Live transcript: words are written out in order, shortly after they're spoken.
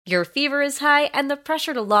Your fever is high and the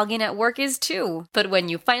pressure to log in at work is too. But when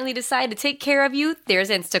you finally decide to take care of you, there's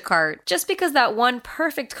Instacart. Just because that one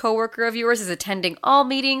perfect coworker of yours is attending all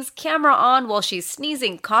meetings, camera on while she's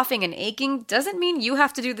sneezing, coughing, and aching, doesn't mean you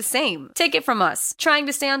have to do the same. Take it from us. Trying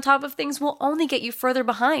to stay on top of things will only get you further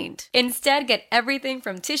behind. Instead, get everything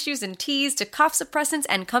from tissues and teas to cough suppressants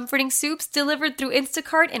and comforting soups delivered through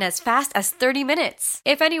Instacart in as fast as 30 minutes.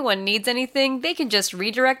 If anyone needs anything, they can just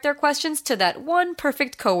redirect their questions to that one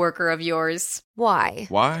perfect coworker of yours. Why?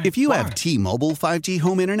 Why? If you have T-Mobile 5G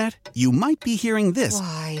home internet, you might be hearing this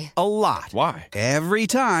Why? a lot. Why? Every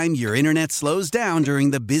time your internet slows down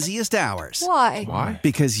during the busiest hours. Why? Why?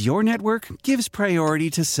 Because your network gives priority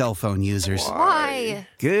to cell phone users. Why?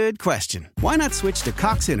 Good question. Why not switch to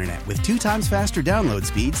Cox Internet with 2 times faster download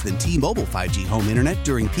speeds than T-Mobile 5G home internet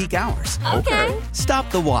during peak hours? Okay. Stop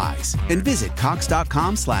the whys and visit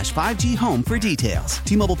cox.com/5G home for details.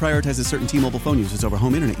 T-Mobile prioritizes certain T-Mobile phone users over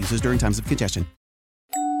home internet users during times of congestion.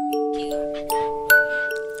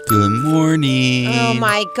 Good morning. Oh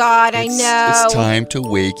my God, I know. It's time to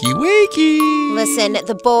wakey. Listen,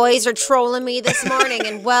 the boys are trolling me this morning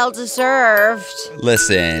and well deserved.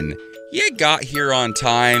 Listen, you got here on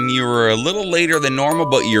time. You were a little later than normal,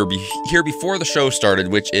 but you're here before the show started,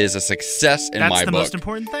 which is a success in my book. That's the most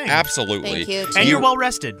important thing. Absolutely. Thank you. And you're well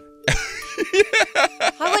rested.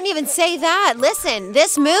 I wouldn't even say that. Listen,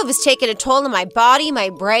 this move has taken a toll on my body, my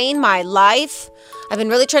brain, my life. I've been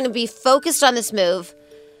really trying to be focused on this move.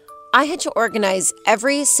 I had to organize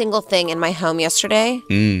every single thing in my home yesterday.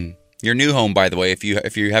 Your new home, by the way, if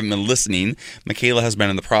you haven't been listening, Michaela has been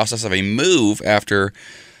in the process of a move after a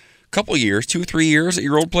couple years, 2 or 3 years at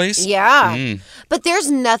your old place. Yeah. But there's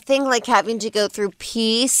nothing like having to go through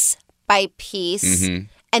piece by piece and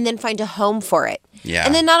then find a home for it. Yeah.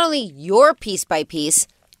 And then not only your piece by piece,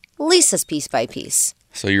 Lisa's piece by piece.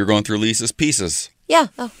 So you're going through Lisa's pieces. Yeah.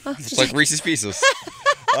 It's like Reese's Pieces.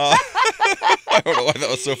 I don't know why that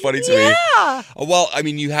was so funny to me. Well, I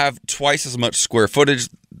mean, you have twice as much square footage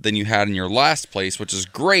than you had in your last place, which is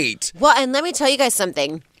great. Well, and let me tell you guys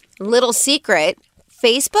something. Little secret,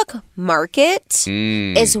 Facebook Market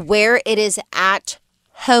is where it is at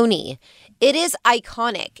Honey. It is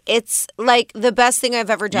iconic. It's like the best thing I've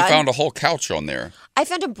ever done. You found a whole couch on there. I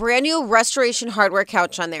found a brand new Restoration Hardware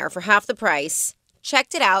couch on there for half the price.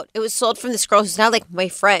 Checked it out. It was sold from this girl who's now like my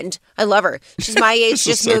friend. I love her. She's my age,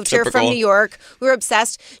 just so moved here from typical. New York. We were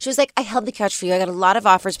obsessed. She was like, I held the couch for you. I got a lot of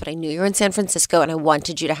offers, but I knew you were in San Francisco and I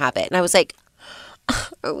wanted you to have it. And I was like,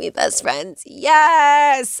 are we best friends?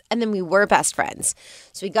 Yes. And then we were best friends.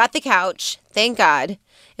 So we got the couch. Thank God.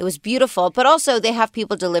 It was beautiful. But also they have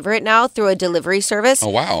people deliver it now through a delivery service. Oh,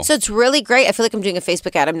 wow. So it's really great. I feel like I'm doing a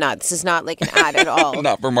Facebook ad. I'm not. This is not like an ad at all.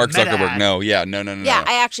 Not for Mark Meta Zuckerberg. ad. No. Yeah. No. Yeah,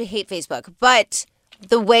 I actually hate Facebook. But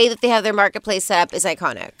the way that they have their marketplace set up is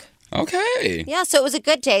iconic. Okay. Yeah, so it was a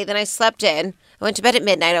good day. Then I slept in. I went to bed at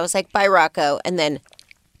midnight. I was like, bye, Rocco. And then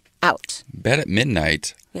out. Bed at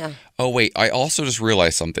midnight. Yeah. Oh, wait. I also just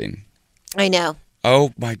realized something. I know.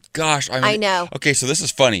 Oh, my gosh. I know. Okay, so this is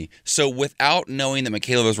funny. So without knowing that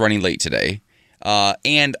Michaela was running late today,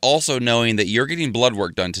 and also knowing that you're getting blood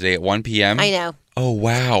work done today at 1 p.m. I know. Oh,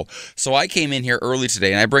 wow. So I came in here early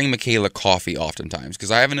today, and I bring Michaela coffee oftentimes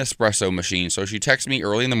because I have an espresso machine. So she texts me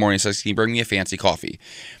early in the morning and says, can you bring me a fancy coffee?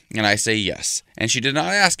 And I say yes. And she did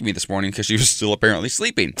not ask me this morning because she was still apparently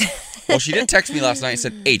sleeping. Well, she did text me last night and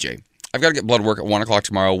said, AJ, I've got to get blood work at 1 o'clock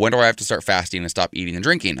tomorrow. When do I have to start fasting and stop eating and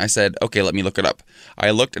drinking? I said, okay, let me look it up.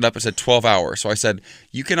 I looked it up. It said 12 hours. So I said,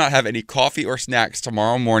 you cannot have any coffee or snacks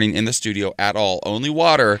tomorrow morning in the studio at all. Only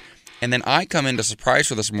water. And then I come in to surprise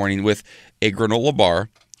her this morning with a granola bar,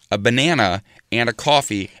 a banana, and a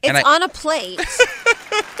coffee. It's on a plate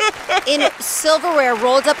in silverware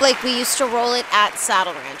rolled up like we used to roll it at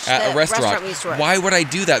Saddle Ranch. At a restaurant. We used to work. Why would I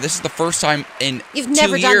do that? This is the first time in You've 2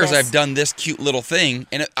 never done years this. I've done this cute little thing.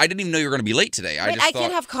 And I didn't even know you were going to be late today. Wait, I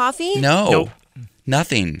can't have coffee? No. Nope.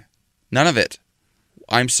 Nothing. None of it.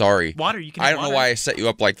 I'm sorry. Water, you can I have don't know water. why I set you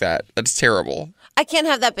up like that. That's terrible. I can't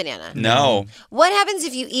have that banana. No. What happens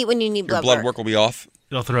if you eat when you need Your blood work will be off.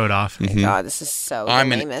 It'll throw it off. Oh my God, this is so the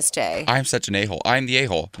lamest day. I'm such an a-hole. I'm the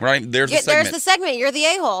a-hole. There's the Yeah, segment. there's the segment. You're the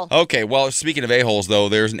a-hole. Okay, well, speaking of a-holes, though,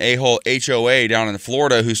 there's an a-hole HOA down in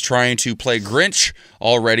Florida who's trying to play Grinch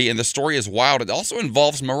already, and the story is wild. It also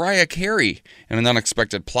involves Mariah Carey and an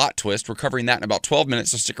unexpected plot twist. We're covering that in about 12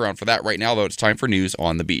 minutes, so stick around for that right now, though. It's time for news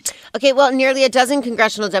on the beat. Okay, well, nearly a dozen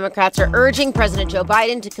congressional Democrats are urging President Joe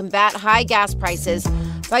Biden to combat high gas prices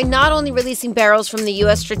by not only releasing barrels from the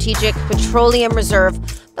U.S. Strategic Petroleum Reserve,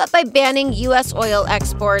 but by banning U.S. oil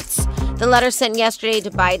exports. The letter sent yesterday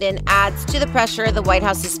to Biden adds to the pressure the White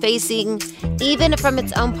House is facing, even from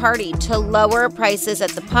its own party, to lower prices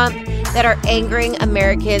at the pump that are angering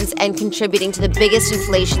Americans and contributing to the biggest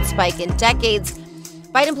inflation spike in decades.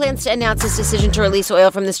 Biden plans to announce his decision to release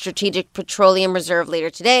oil from the Strategic Petroleum Reserve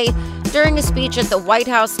later today during a speech at the White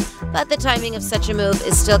House, but the timing of such a move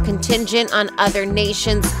is still contingent on other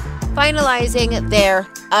nations finalizing their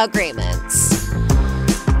agreements.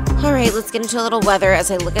 All right, let's get into a little weather.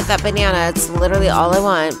 As I look at that banana, it's literally all I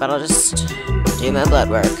want, but I'll just do my blood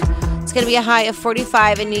work. It's going to be a high of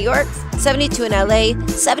 45 in New York, 72 in LA,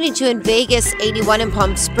 72 in Vegas, 81 in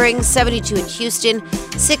Palm Springs, 72 in Houston,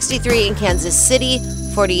 63 in Kansas City,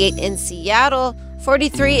 48 in Seattle,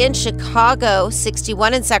 43 in Chicago,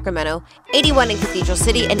 61 in Sacramento, 81 in Cathedral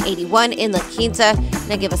City, and 81 in La Quinta.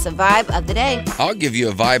 Now give us a vibe of the day. I'll give you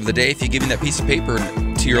a vibe of the day if you give me that piece of paper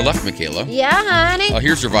to your left, Michaela. Yeah, honey.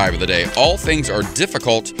 Here's your vibe of the day. All things are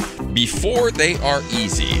difficult before they are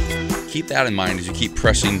easy. Keep that in mind as you keep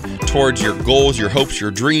pressing towards your goals, your hopes,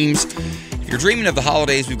 your dreams. If you're dreaming of the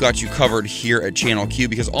holidays, we've got you covered here at Channel Q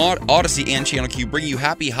because Odyssey and Channel Q bring you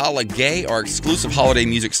Happy Holiday, our exclusive holiday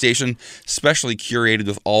music station, specially curated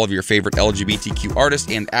with all of your favorite LGBTQ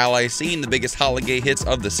artists and allies singing the biggest holiday hits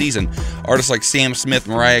of the season. Artists like Sam Smith,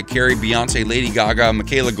 Mariah Carey, Beyonce, Lady Gaga,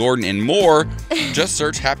 Michaela Gordon, and more. Just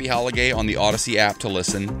search Happy Holiday on the Odyssey app to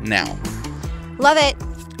listen now. Love it.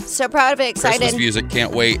 So proud of it, excited. Christmas music,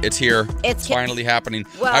 can't wait. It's here. It's finally happening.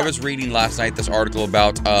 Well, I was reading last night this article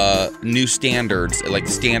about new standards, like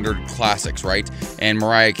standard classics, right? And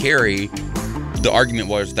Mariah Carey, the argument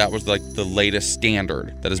was that was like the latest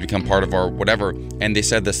standard that has become part of our whatever. And they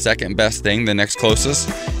said the second best thing, the next closest,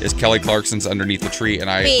 is Kelly Clarkson's Underneath the Tree. And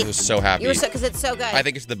I was so happy. You were so, because it's so good. I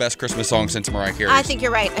think it's the best Christmas song since Mariah Carey. I think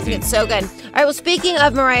you're right. I think it's so good. All right, well, speaking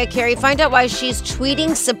of Mariah Carey, find out why she's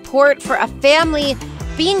tweeting support for a family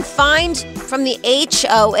being fined from the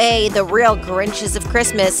HOA, the real Grinches of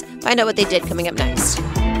Christmas. Find out what they did coming up next.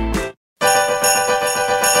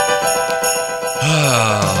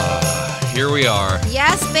 Here we are.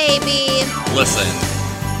 Yes, baby. Listen,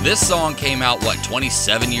 this song came out,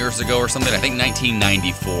 27 years ago or something? I think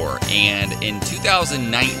 1994. And in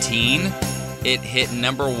 2019, it hit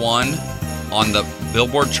number 1 on the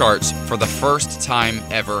Billboard charts for the first time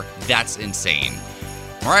ever. That's insane.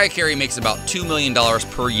 Mariah Carey makes about $2 million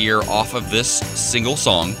per year off of this single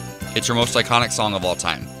song. It's her most iconic song of all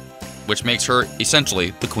time, which makes her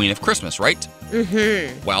essentially the queen of Christmas, right?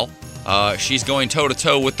 Mm-hmm. Well, she's going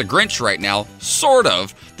toe-to-toe with the Grinch right now, sort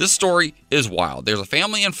of. This story is wild. There's a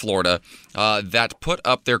family in Florida that put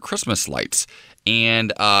up their Christmas lights,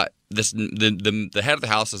 and the head of the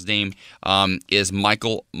house, his name is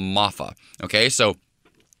Michael Maffa. Okay, so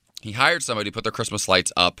he hired somebody to put their Christmas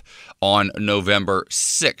lights up on November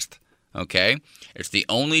 6th, okay? It's the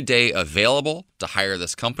only day available to hire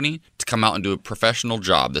this company to come out and do a professional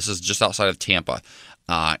job. This is just outside of Tampa.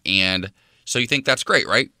 And so you think that's great,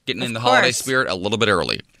 right? Getting in the holiday spirit a little bit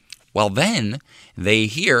early. Well, then they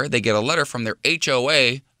get a letter from their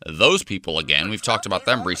HOA. Those people, again, we've talked about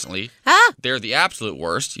them recently. They're the absolute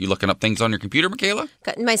worst. You looking up things on your computer, Michaela?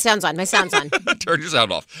 My sound's on. Turn your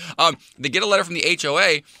sound off. They get a letter from the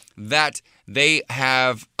HOA that they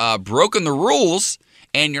have broken the rules,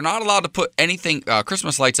 and you're not allowed to put anything,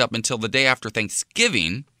 Christmas lights up until the day after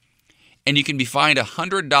Thanksgiving, and you can be fined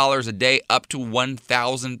 $100 a day up to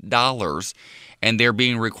 $1,000, and they're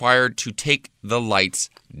being required to take the lights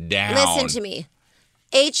down. Listen to me.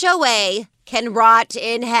 HOA can rot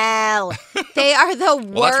in hell. They are the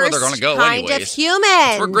worst that's where they're gonna go kind anyways. of humans.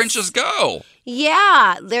 That's where Grinches go.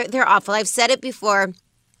 Yeah, they're awful. I've said it before.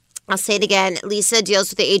 I'll say it again. Lisa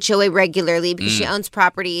deals with the HOA regularly because she owns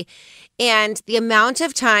property. And the amount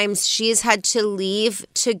of times she's had to leave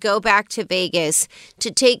to go back to Vegas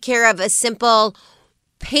to take care of a simple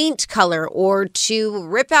paint color or to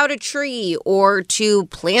rip out a tree or to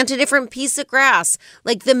plant a different piece of grass,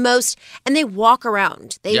 and they walk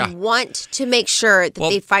around. They want to make sure that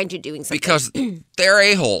they find you doing something. Because they're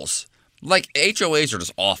a-holes. Like, HOAs are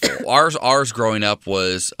just awful. Ours growing up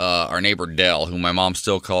was our neighbor Dale, who my mom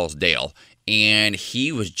still calls Dale, and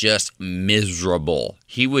he was just miserable.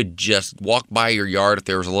 He would just walk by your yard if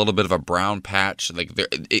there was a little bit of a brown patch.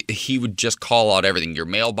 He would just call out everything. Your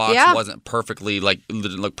mailbox wasn't perfectly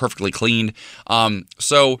perfectly cleaned.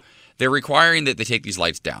 So they're requiring that they take these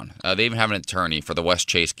lights down. They even have an attorney for the West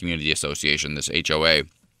Chase Community Association, this HOA,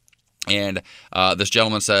 and this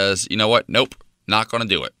gentleman says, you know what? Nope, not going to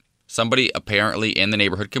do it. Somebody apparently in the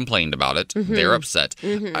neighborhood complained about it. Mm-hmm. They're upset.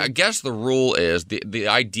 Mm-hmm. I guess the rule is, the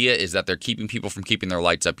idea is that they're keeping people from keeping their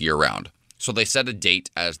lights up year-round. So they set a date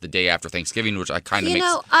as the day after Thanksgiving, which I kind of You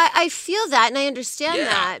know, I feel that and I understand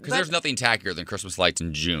that. because there's nothing tackier than Christmas lights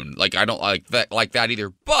in June. Like, I don't like that either.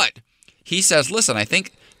 But he says, listen, I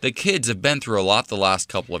think the kids have been through a lot the last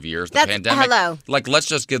couple of years. The pandemic. Hello. Like, let's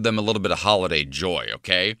just give them a little bit of holiday joy,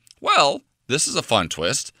 okay? Well, this is a fun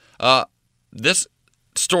twist. This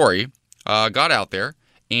story got out there,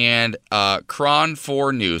 and Cron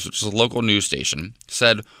 4 News, which is a local news station,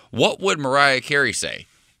 said, what would Mariah Carey say?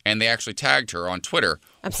 And they actually tagged her on Twitter.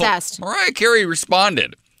 Obsessed. Well, Mariah Carey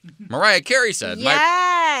responded. Mariah Carey said,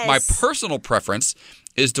 Yes. my personal preference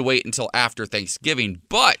is to wait until after Thanksgiving,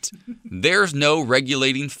 but there's no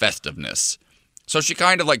regulating festiveness. So she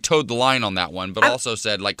kind of like towed the line on that one, but also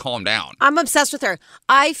said, like, calm down. I'm obsessed with her.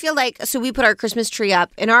 I feel like, so we put our Christmas tree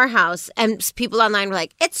up in our house, and people online were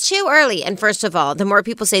like, it's too early. And first of all, the more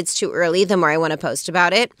people say it's too early, the more I want to post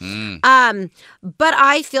about it. But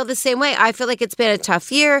I feel the same way. I feel like it's been a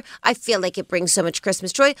tough year. I feel like it brings so much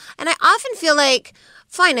Christmas joy. And I often feel like,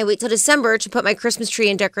 fine, I wait till December to put my Christmas tree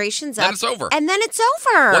and decorations up. Then it's over. And then it's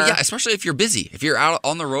over. Well, yeah, especially if you're busy. If you're out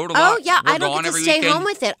on the road a lot. Oh, yeah. We're I don't gone get to every stay weekend. home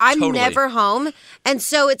with it. I'm Totally. never home. And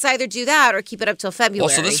so it's either do that or keep it up till February. Well,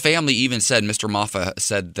 so this family even said, Mr. Maffa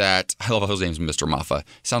said that, I love how his name's Mr. Maffa.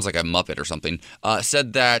 Sounds like a Muppet or something.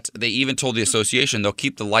 Said that they even told the association they'll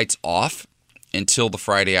keep the lights off until the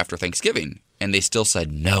Friday after Thanksgiving. And they still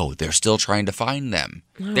said no. They're still trying to find them.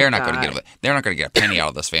 They're not going to get a penny out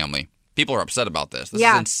of this family. People are upset about this. This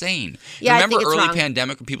is insane. Yeah, Remember I think it's early wrong.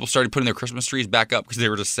 pandemic when people started putting their Christmas trees back up because they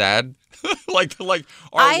were just sad? like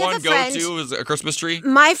our one go-to is a Christmas tree?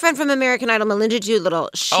 My friend from American Idol, Melinda Doolittle,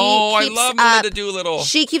 I love Melinda Doolittle.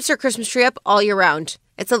 She keeps her Christmas tree up all year round.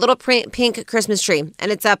 It's a little pink Christmas tree,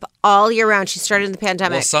 and it's up all year round. She started in the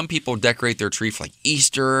pandemic. Well, some people decorate their tree for like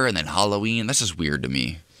Easter and then Halloween. That's just weird to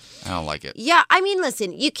me. I don't like it. Yeah, I mean,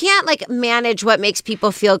 listen, you can't like manage what makes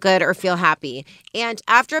people feel good or feel happy. And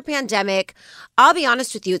after a pandemic, I'll be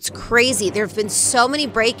honest with you, it's crazy. There have been so many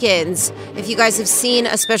break-ins. If you guys have seen,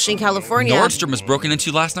 especially in California. Nordstrom was broken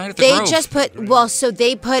into last night at the They Grove. just put,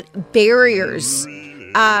 they put barriers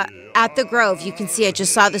at the Grove. You can see, I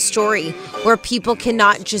just saw the story where people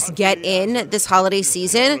cannot just get in this holiday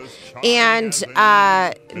season. And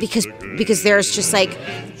because there's just like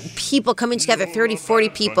people coming together, 30, 40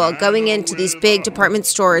 people going into these big department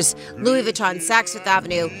stores, Louis Vuitton, Saks Fifth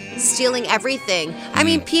Avenue, stealing everything. I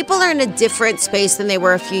mean, people are in a different space than they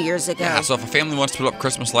were a few years ago. Yeah, so if a family wants to put up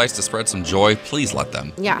Christmas lights to spread some joy, please let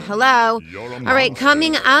them. Yeah, hello. All right,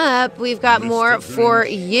 coming up, we've got more for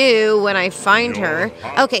you when I find her.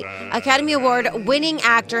 Okay, Academy Award winning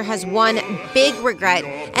actor has one big regret,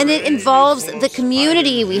 and it involves the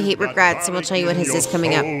community. We hate regrets, and we'll tell you what his is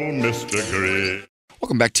coming up.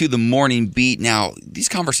 Welcome back to the Morning Beat. Now, these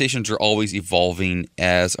conversations are always evolving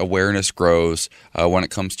as awareness grows when it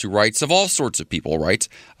comes to rights of all sorts of people, right?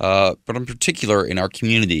 But in particular, in our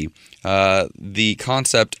community, the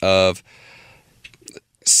concept of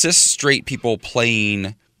cis straight people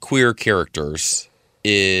playing queer characters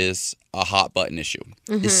is a hot button issue,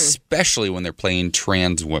 especially when they're playing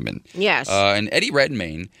trans women. Yes. And Eddie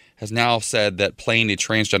Redmayne has now said that playing a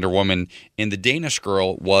transgender woman in The Danish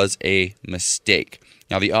Girl was a mistake.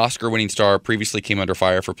 Now, the Oscar-winning star previously came under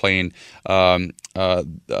fire for playing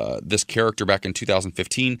this character back in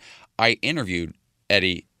 2015. I interviewed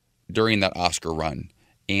Eddie during that Oscar run,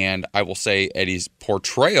 and I will say Eddie's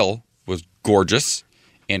portrayal was gorgeous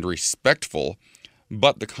and respectful,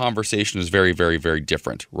 but the conversation is very, very, very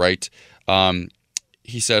different, right?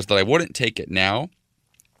 He says that I wouldn't take it now.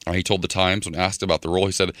 He told The Times when asked about the role,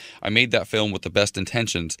 he said, I made that film with the best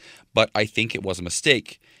intentions, but I think it was a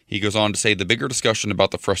mistake. He goes on to say the bigger discussion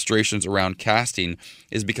about the frustrations around casting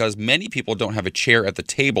is because many people don't have a chair at the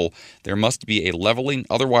table. There must be a leveling.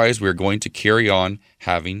 Otherwise, we're going to carry on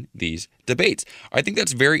having these debates. I think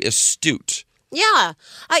that's very astute. Yeah.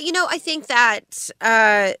 I think that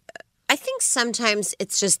I think sometimes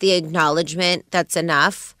it's just the acknowledgement that's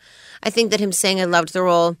enough. I think that him saying I loved the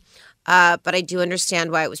role, but I do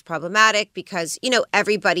understand why it was problematic because,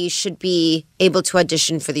 everybody should be able to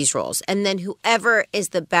audition for these roles. And then whoever is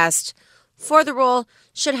the best for the role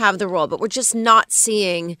should have the role. But we're just not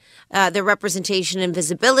seeing the representation and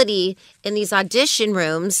visibility in these audition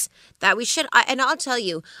rooms that we should. And I'll tell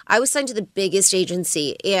you, I was signed to the biggest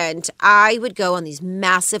agency and I would go on these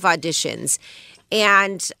massive auditions.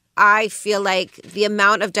 And I feel like the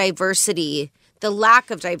amount of diversity, the lack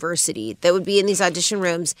of diversity that would be in these audition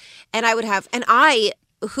rooms, and I,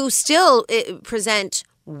 who still present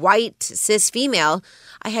white, cis female,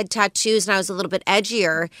 I had tattoos and I was a little bit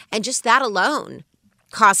edgier, and just that alone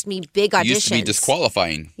cost me big auditions. It used to be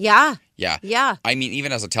disqualifying. Yeah. Yeah. Yeah. I mean,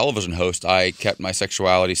 even as a television host, I kept my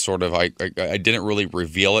sexuality sort of, I didn't really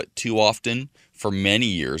reveal it too often for many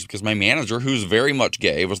years because my manager, who's very much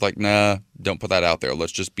gay, was like, nah, don't put that out there.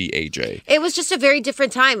 Let's just be AJ. It was just a very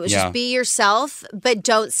different time. It was Yeah. just be yourself, but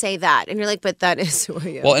don't say that. And you're like, but that is who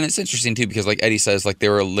I am. Well, and it's interesting too because, like Eddie says, like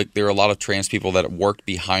there are a lot of trans people that worked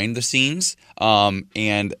behind the scenes,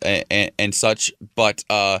 and such. But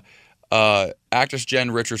actress Jen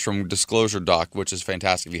Richards from Disclosure Doc, which is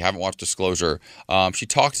fantastic. If you haven't watched Disclosure, she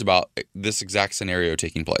talks about this exact scenario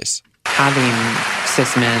taking place. Having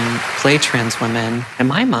cis men play trans women, in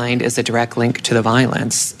my mind, is a direct link to the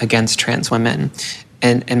violence against trans women.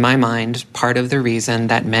 And in my mind, part of the reason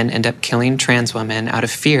that men end up killing trans women out of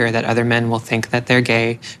fear that other men will think that they're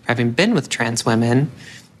gay for having been with trans women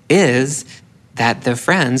is that the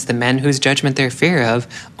friends, the men whose judgment they're fear of,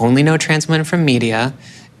 only know trans women from media,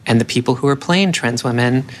 and the people who are playing trans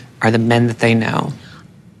women are the men that they know.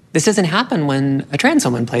 This doesn't happen when a trans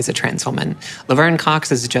woman plays a trans woman. Laverne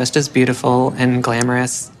Cox is just as beautiful and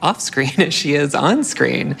glamorous off-screen as she is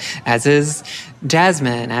on-screen, as is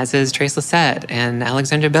Jasmine, as is Trace Lysette, and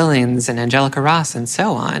Alexandra Billings, and Angelica Ross, and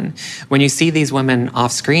so on. When you see these women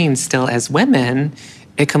off-screen still as women,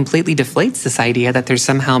 it completely deflates this idea that they're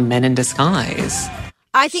somehow men in disguise.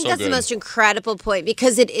 I think So that's good. the most incredible point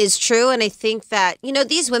because it is true. And I think that,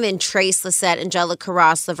 these women, Trace Lysette, Angelica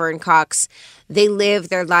Ross, Laverne Cox, they live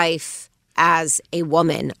their life as a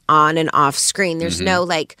woman on and off screen. There's no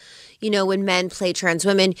when men play trans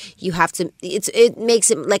women, you have to, it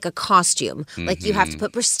makes it like a costume. Like you have to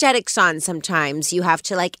put prosthetics on sometimes. You have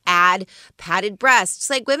to add padded breasts.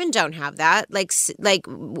 Like women don't have that. Like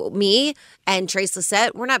me and Trace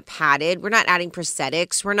Lysette, we're not padded. We're not adding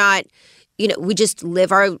prosthetics. We're not, we just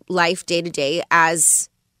live our life day to day as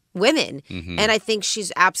women. And I think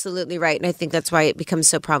she's absolutely right. And I think that's why it becomes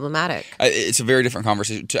so problematic. It's a very different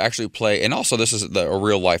conversation to actually play. And also, this is a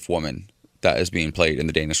real life woman that is being played in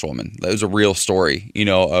The Danish Woman. That was a real story,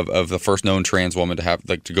 of the first known trans woman to have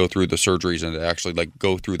to go through the surgeries and to actually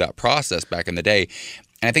go through that process back in the day.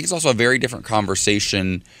 And I think it's also a very different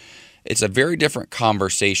conversation. It's a very different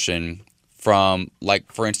conversation from,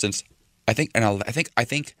 for instance, I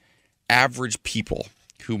think average people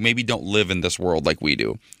who maybe don't live in this world like we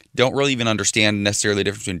do don't really even understand necessarily the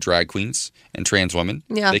difference between drag queens and trans women.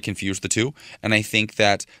 Yeah. They confuse the two. And I think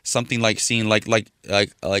that something like seeing like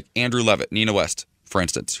Andrew Levitt, Nina West, for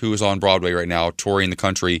instance, who is on Broadway right now touring the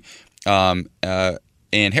country in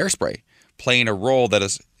Hairspray, playing a role that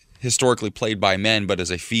is historically played by men but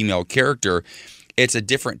as a female character, it's a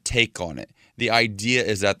different take on it. The idea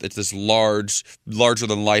is that it's this larger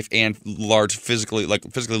than life and physically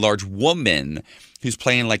large woman who's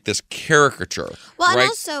playing this caricature, Well, and right?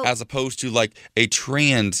 also- as opposed to a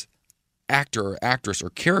trans actor or actress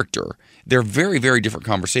or character. They're very, very different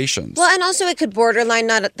conversations. Well, and also it could borderline,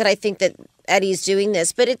 not that I think that Eddie's doing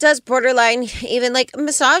this, but it does borderline even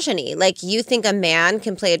misogyny. You think a man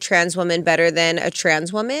can play a trans woman better than a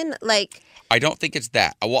trans woman? I don't think it's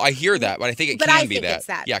that. Well, I hear that, but I think it But can I be think that. it's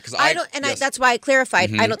that. Yeah, because yes. That's why I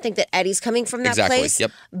clarified. I don't think that Eddie's coming from that Exactly, place.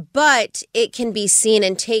 yep. But it can be seen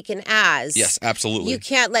and taken as. Yes, absolutely. You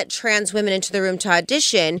can't let trans women into the room to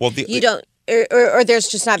audition. Well, you don't. Or there's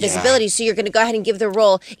just not visibility, so you're going to go ahead and give the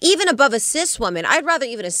role even above a cis woman. I'd rather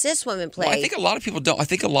even a cis woman play. Well, I think a lot of people don't. I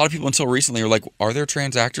think a lot of people until recently are like, are there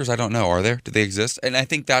trans actors? I don't know. Are there? Do they exist? And I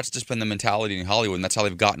think that's just been the mentality in Hollywood, and that's how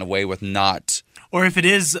they've gotten away with not. Or if it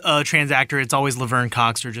is a trans actor, it's always Laverne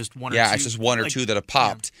Cox or just one or two. Yeah, it's just one or two that have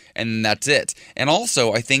popped, and that's it. And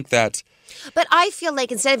also, I think that. But I feel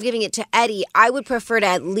like instead of giving it to Eddie, I would prefer to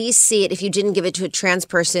at least see it, if you didn't give it to a trans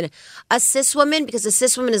person, a cis woman, because a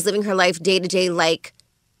cis woman is living her life day to day like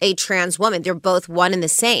a trans woman. They're both one and the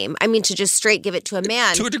same. I mean, to just straight give it to a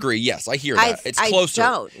man. To a degree, yes, I hear that. It's I closer.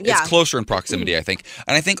 don't, yeah. It's closer in proximity, I think.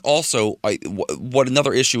 And I think also, what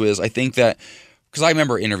another issue is, I think that, because I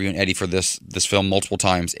remember interviewing Eddie for this film multiple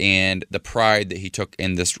times, and the pride that he took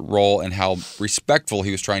in this role and how respectful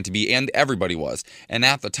he was trying to be, and everybody was. And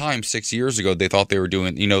at the time, 6 years ago, they thought they were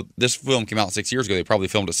doing, this film came out 6 years ago. They probably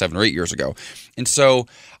filmed it 7 or 8 years ago. And so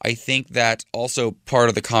I think that also part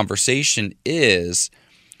of the conversation is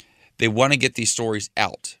they want to get these stories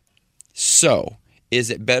out. So is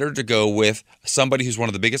it better to go with somebody who's one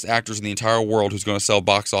of the biggest actors in the entire world who's going to sell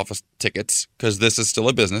box office tickets, because this is still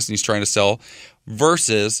a business and he's trying to sell,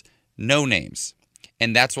 versus no names?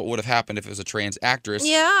 And that's what would have happened if it was a trans actress.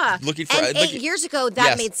 Yeah. Looking for, and 8 years ago,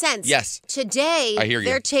 that Yes. made sense. Yes. Today, I hear you.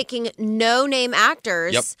 they're taking no-name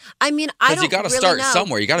actors. Yep. I mean, I 'Cause don't you gotta really start know.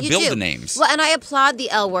 somewhere. You gotta build do. the names. Well, and I applaud the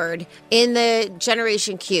L Word in the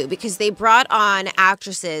Generation Q, because they brought on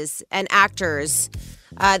actresses and actors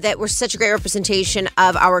that were such a great representation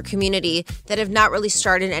of our community that have not really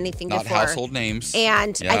started anything Not before. household names.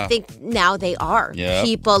 And I think now they are. Yep.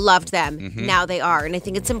 People loved them. Now they are. And I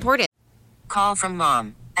think it's important. Call from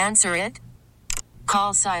mom. Answer it.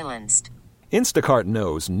 Call silenced. Instacart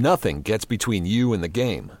knows nothing gets between you and the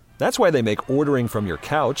game. That's why they make ordering from your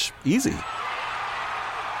couch easy.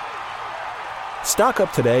 Stock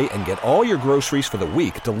up today and get all your groceries for the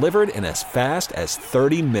week delivered in as fast as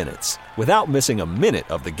 30 minutes without missing a minute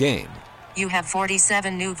of the game. You have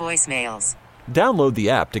 47 new voicemails. Download the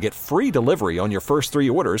app to get free delivery on your first 3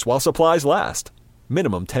 orders while supplies last.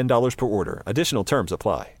 Minimum $10 per order. Additional terms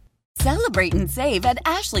apply. Celebrate and save at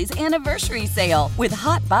Ashley's Anniversary Sale. With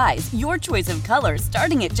Hot Buys, your choice of colors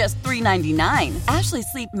starting at just $3.99. Ashley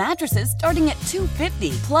Sleep mattresses starting at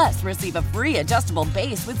 $2.50. Plus, receive a free adjustable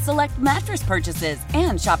base with select mattress purchases.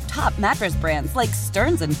 And shop top mattress brands like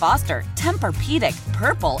Stearns & Foster, Tempur-Pedic,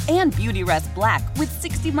 Purple, and Beautyrest Black with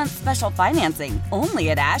 60-month special financing.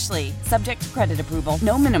 Only at Ashley. Subject to credit approval.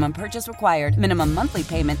 No minimum purchase required. Minimum monthly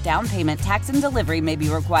payment, down payment, tax, and delivery may be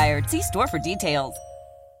required. See store for details.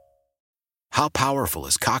 How powerful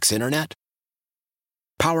is Cox Internet?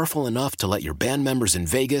 Powerful enough to let your band members in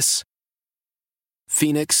Vegas,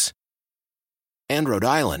 Phoenix, and Rhode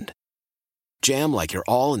Island jam like you're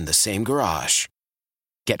all in the same garage.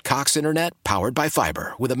 Get Cox Internet powered by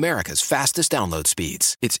fiber with America's fastest download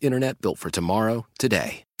speeds. It's internet built for tomorrow,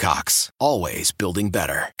 today. Cox, always building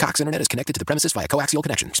better. Cox Internet is connected to the premises via coaxial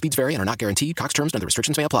connection. Speeds vary and are not guaranteed. Cox terms and other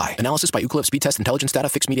restrictions may apply. Analysis by Ookla Speed Test Intelligence Data.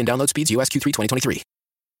 Fixed median download speeds. US Q3 2023.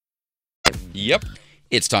 Yep.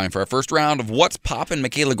 It's time for our first round of What's Poppin'.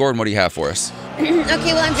 Michaela Gordon, what do you have for us?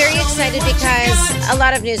 Okay, well, I'm very excited because a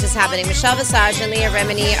lot of news is happening. Michelle Visage and Leah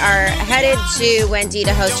Remini are headed to Wendy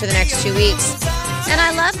to host for the next 2 weeks. And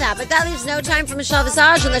I love that, but that leaves no time for Michelle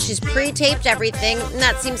Visage unless she's pre-taped everything, and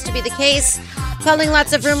that seems to be the case. Following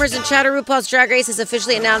lots of rumors and chatter, RuPaul's Drag Race has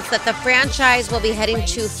officially announced that the franchise will be heading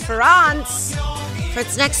to France for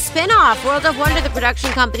its next spin-off. World of Wonder, the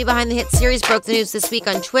production company behind the hit series, broke the news this week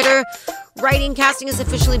on Twitter. Writing casting has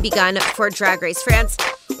officially begun for Drag Race France.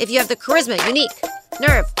 If you have the charisma,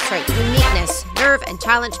 uniqueness, nerve, and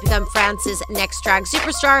talent to become France's next drag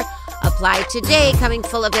superstar, apply today. Coming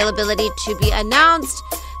full availability to be announced.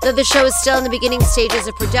 Though the show is still in the beginning stages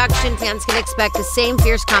of production, fans can expect the same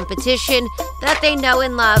fierce competition that they know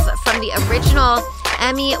and love from the original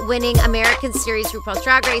Emmy-winning American series RuPaul's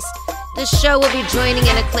Drag Race. The show will be joining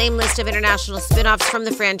an acclaimed list of international spin-offs from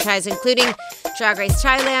the franchise, including Drag Race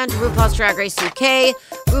Thailand, RuPaul's Drag Race UK,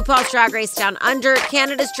 RuPaul's Drag Race Down Under,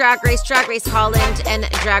 Canada's Drag Race Holland, and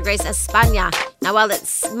Drag Race España. Now, while it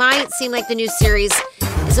might seem like the new series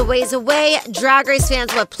is a ways away, Drag Race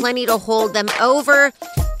fans will have plenty to hold them over.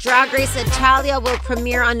 Drag Race Italia will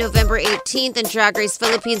premiere on November 18th, and Drag Race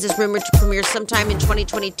Philippines is rumored to premiere sometime in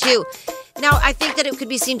 2022. Now, I think that it could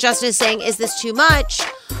be seen, Justin is saying, is this too much?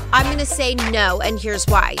 I'm going to say no, and here's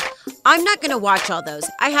why. I'm not going to watch all those.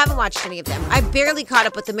 I haven't watched any of them. I barely caught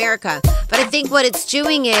up with America. But I think what it's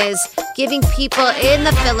doing is giving people in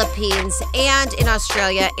the Philippines and in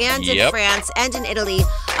Australia and in France and in Italy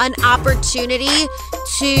an opportunity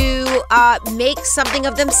to make something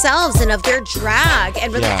of themselves and of their drag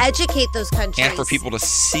and really educate those countries. And for people to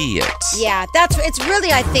see it. Yeah, it's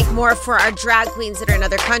really, I think, more for our drag queens that are in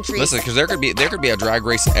other countries. Listen, because there could be a drag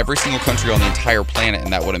race in every single country on the entire planet,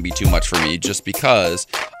 and that wouldn't be too much for me, just because,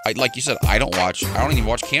 like you said, I don't even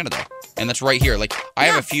watch Canada. And that's right here. Like, I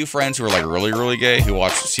have a few friends who are like really, really gay who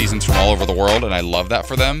watch seasons from all over the world, and I love that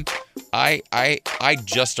for them. I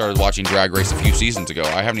just started watching Drag Race a few seasons ago.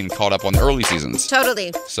 I haven't even caught up on the early seasons.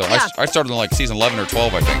 Totally. So I started in like season 11 or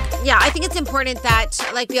 12, I think. Yeah, I think it's important that,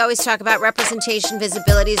 like we always talk about, representation,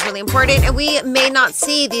 visibility is really important. And we may not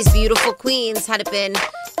see these beautiful queens had it been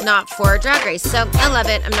not for Drag Race. So I love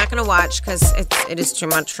it. I'm not going to watch because it is too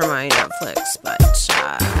much for my Netflix, but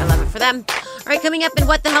I love it for them. All right, coming up in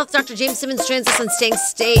What the Health, Dr. James Simmons joins us on staying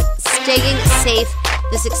safe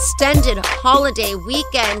this extended holiday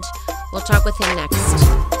weekend. We'll talk with him next.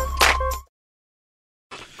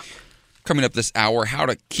 Coming up this hour, how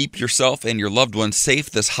to keep yourself and your loved ones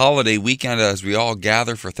safe this holiday weekend as we all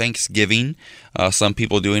gather for Thanksgiving. Some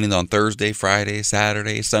people doing it on Thursday, Friday,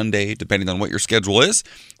 Saturday, Sunday, depending on what your schedule is.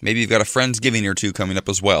 Maybe you've got a Friendsgiving or two coming up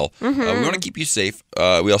as well. We want to keep you safe.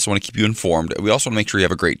 We also want to keep you informed. We also want to make sure you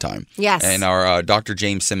have a great time. Yes. And our Dr.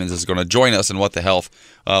 James Simmons is going to join us in What the Health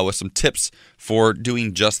with some tips for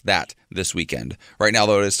doing just that this weekend. Right now,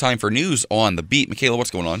 though, it is time for news on the beat. Michaela,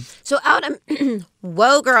 what's going on? So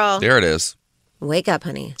whoa, girl. There it is. Wake up,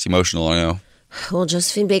 honey. It's emotional, I know. Well,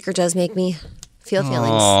 Josephine Baker does make me feel feelings.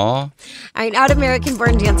 Aww. All right, out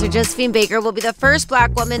American-born dancer Josephine Baker will be the first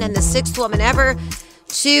Black woman and the 6th woman ever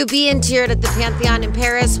to be interred at the Pantheon in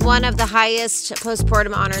Paris, one of the highest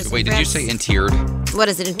postmortem honors. Wait, did you say interred? What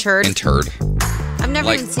is it, interred? Interred. I've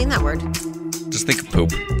never even seen that word. Just think of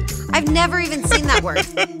poop. I've never even seen that word.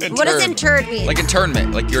 What does interred mean? Like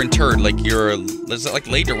internment. Like you're interred. Like you're, is it like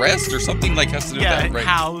laid to rest or something? Like has to do with that, right?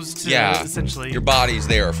 Housed, essentially. Your body's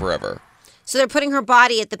there forever. So they're putting her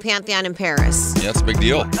body at the Pantheon in Paris. Yeah, that's a big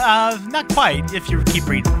deal. Not quite, if you keep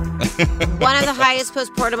reading. One of the highest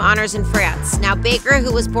postmortem honors in France. Now, Baker,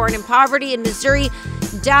 who was born in poverty in Missouri,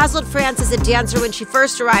 dazzled France as a dancer when she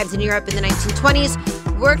first arrived in Europe in the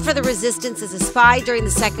 1920s, worked for the resistance as a spy during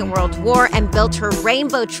the Second World War, and built her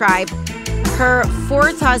Rainbow Tribe. Her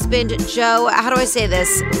fourth husband, Joe, how do I say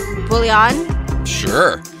this? Bouillon?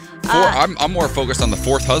 Sure. I'm more focused on the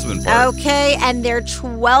fourth husband part. Okay, and their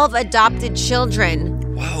 12 adopted children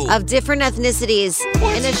of different ethnicities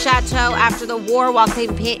in a chateau after the war while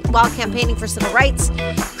campaigning for civil rights.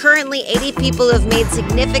 Currently, 80 people who have made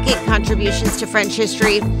significant contributions to French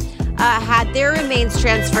history had their remains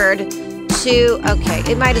transferred to,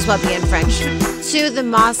 it might as well be in French, to the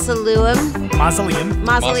Mausoleum.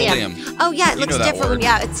 Oh, yeah, it looks different.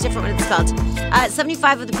 Yeah, it's different when it's spelled.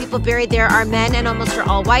 75 of the people buried there are men and almost are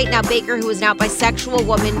all white. Now, Baker, who is now a bisexual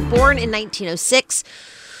woman born in 1906,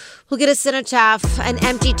 will get a cenotaph, an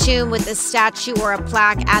empty tomb with a statue or a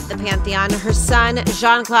plaque at the Pantheon. Her son,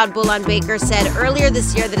 Jean-Claude Bouillon Baker, said earlier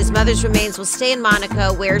this year that his mother's remains will stay in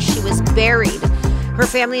Monaco, where she was buried. Her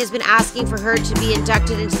family has been asking for her to be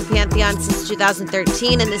inducted into the Pantheon since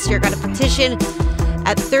 2013, and this year got a petition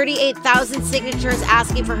at 38,000 signatures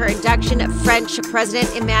asking for her induction. French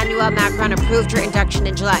President Emmanuel Macron approved her induction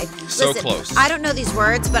in July. So close. I don't know these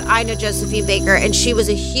words, but I know Josephine Baker, and she was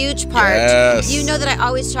a huge part. Yes. You know that I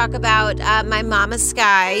always talk about my Mama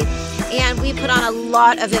Sky, and we put on a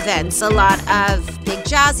lot of events, a lot of big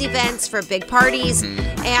jazz events for big parties,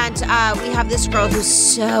 and we have this girl who's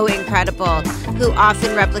so incredible, who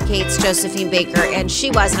often replicates Josephine Baker, and she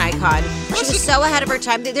was an icon. She was so ahead of her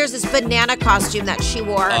time. There's this banana costume that she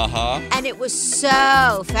wore, and it was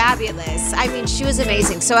so fabulous. I mean, she was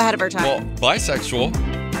amazing, so ahead of her time. Well, bisexual,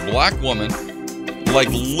 black woman, like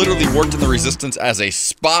literally worked in the resistance as a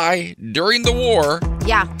spy during the war.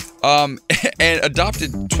 Yeah. And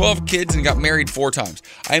adopted 12 kids and got married 4 times.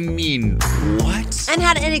 I mean, what? And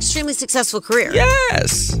had an extremely successful career.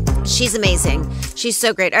 Yes. She's amazing. She's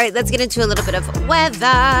so great. All right, let's get into a little bit of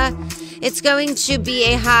weather. It's going to be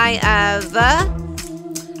a high of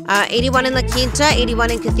 81 in La Quinta,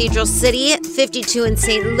 81 in Cathedral City, 52 in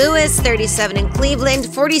St. Louis, 37 in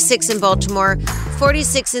Cleveland, 46 in Baltimore,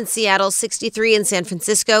 46 in Seattle, 63 in San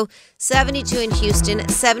Francisco, 72 in Houston,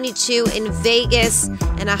 72 in Vegas,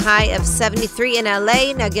 and a high of 73 in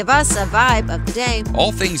LA. Now give us a vibe of the day.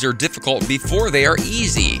 All things are difficult before they are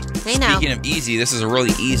easy. I know. Speaking of easy, this is a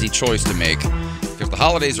really easy choice to make. Because the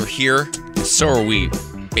holidays are here, and so are we,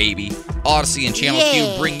 baby. Odyssey and Channel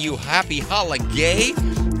Q bring you Happy Holiday,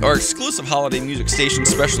 our exclusive holiday music station,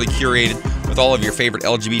 specially curated with all of your favorite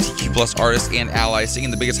LGBTQ plus artists and allies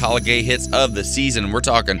singing the biggest holiday hits of the season. We're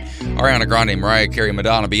talking Ariana Grande, Mariah Carey,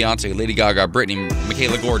 Madonna, Beyonce, Lady Gaga, Britney,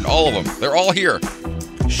 Michaela Gordon, all of them. They're all here.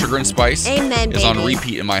 Sugar and Spice is on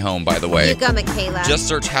repeat in my home, by the way. You go, Michaela. Just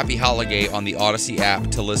search Happy Holiday on the Odyssey app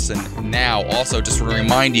to listen now. Also, just want to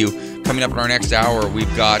remind you, coming up in our next hour,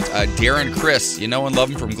 we've got Darren Criss. You know and love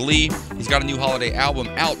him from Glee. He's got a new holiday album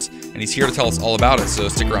out, and he's here to tell us all about it, so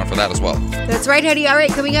stick around for that as well. That's right, Heidi. All right,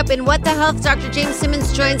 coming up in What the Health, Dr. James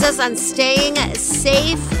Simmons joins us on staying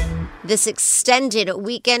safe this extended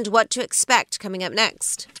weekend. What to expect coming up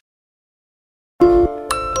next.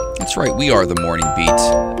 That's right, we are the Morning Beat,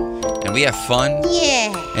 and we have fun,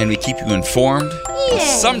 and we keep you informed, and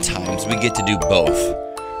sometimes we get to do both.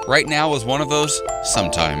 Right now is one of those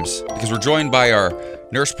sometimes, because we're joined by our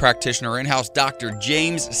nurse practitioner in-house, Dr.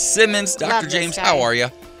 James Simmons. Dr. James, how are you?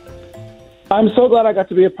 I'm so glad I got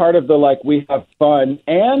to be a part of the, we have fun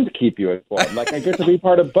and keep you informed. I get to be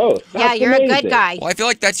part of both. That's you're amazing. A good guy. Well, I feel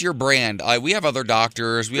like that's your brand. We have other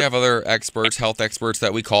doctors, we have other experts, health experts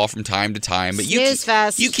that we call from time to time. But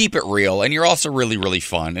you keep it real, and you're also really, really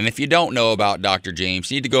fun. And if you don't know about Dr.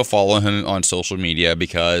 James, you need to go follow him on social media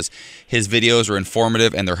because his videos are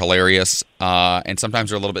informative and they're hilarious. And sometimes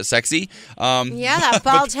they're a little bit sexy. That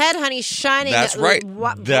bald head, honey, shining. That's right.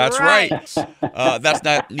 That's right. That's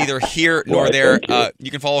not neither here nor there. You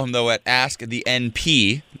can follow him, though, at Ask the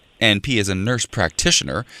NP. NP is a nurse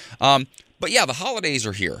practitioner. But yeah, the holidays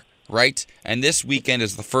are here, right? And this weekend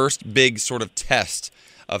is the first big sort of test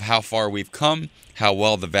of how far we've come, how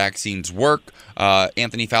well the vaccines work.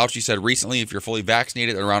 Anthony Fauci said recently, if you're fully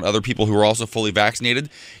vaccinated and around other people who are also fully vaccinated,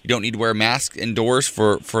 you don't need to wear a mask indoors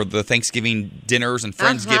for the Thanksgiving dinners and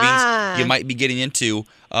Friendsgivings you might be getting into.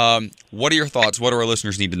 What are your thoughts? What do our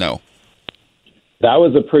listeners need to know? That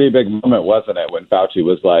was a pretty big moment, wasn't it, when Fauci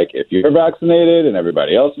was like, if you're vaccinated and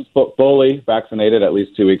everybody else is fully vaccinated, at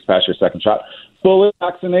least 2 weeks past your second shot, fully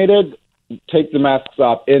vaccinated, take the masks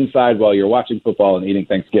off inside while you're watching football and eating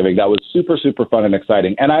Thanksgiving. That was super, super fun and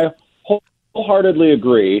exciting. And I wholeheartedly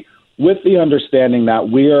agree with the understanding that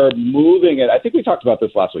we are moving it. I think we talked about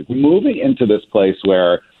this last week. We're moving into this place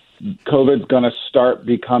where COVID's going to start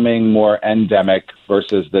becoming more endemic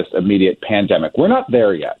versus this immediate pandemic. We're not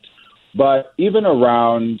there yet. But even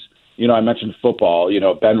around, I mentioned football,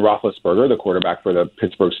 Ben Roethlisberger, the quarterback for the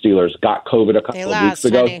Pittsburgh Steelers, got COVID a couple of weeks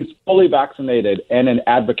ago. He's fully vaccinated and an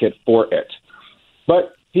advocate for it.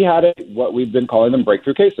 But he had what we've been calling them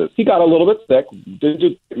breakthrough cases. He got a little bit sick,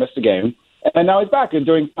 missed a game, and now he's back and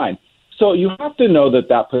doing fine. So you have to know that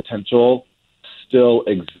potential still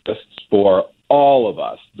exists for all of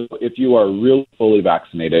us. If you are really fully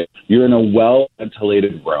vaccinated, you're in a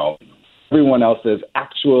well-ventilated room. Everyone else is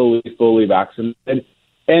actually fully vaccinated.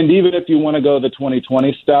 And even if you want to go the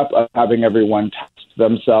 2020 step of having everyone test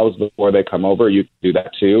themselves before they come over, you can do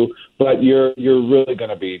that too. But you're really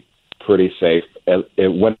going to be pretty safe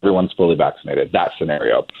when everyone's fully vaccinated, that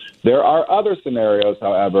scenario. There are other scenarios,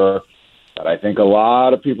 however, that I think a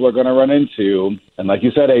lot of people are going to run into. And like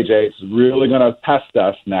you said, AJ, it's really going to test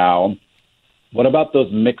us now. What about those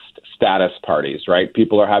mixed status parties, right?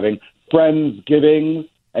 People are having Friendsgivings,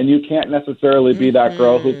 and you can't necessarily be that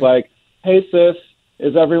girl who's like, hey, sis,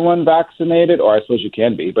 is everyone vaccinated? Or I suppose you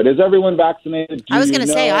can be, but is everyone vaccinated? I was going to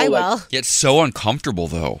say I will. It's so uncomfortable,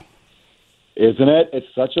 though. Isn't it? It's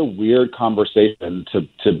such a weird conversation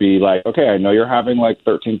to be like, okay, I know you're having like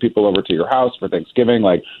 13 people over to your house for Thanksgiving.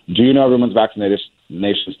 Like, do you know everyone's vaccination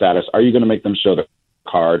status? Are you going to make them show their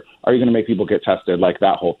card? Are you going to make people get tested? Like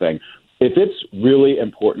that whole thing. If it's really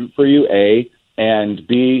important for you, A, and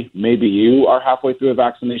B, maybe you are halfway through a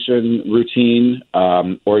vaccination routine,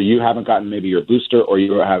 or you haven't gotten maybe your booster, or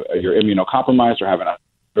you're immunocompromised or have an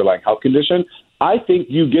underlying health condition, I think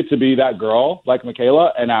you get to be that girl like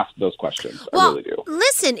Michaela and ask those questions. I really do.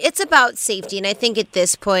 Listen, it's about safety. And I think at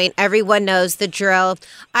this point, everyone knows the drill.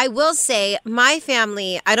 I will say my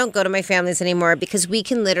family, I don't go to my families anymore because we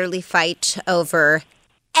can literally fight over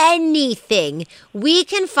anything. We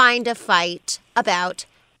can find a fight about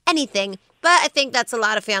anything. But I think that's a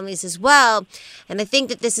lot of families as well. And I think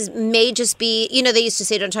that may just be, they used to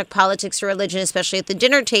say don't talk politics or religion, especially at the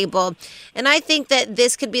dinner table. And I think that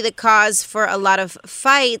this could be the cause for a lot of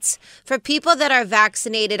fights. For people that are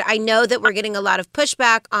vaccinated, I know that we're getting a lot of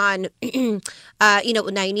pushback on,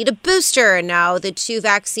 now you need a booster. And now the 2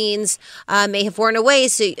 vaccines may have worn away,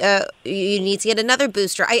 so you need to get another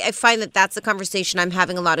booster. I find that that's the conversation I'm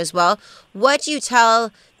having a lot as well. What do you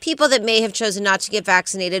tell people that may have chosen not to get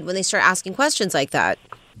vaccinated when they start asking questions like that?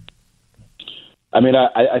 I mean,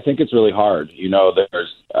 I think it's really hard.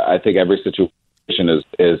 I think every situation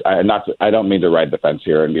is I don't mean to ride the fence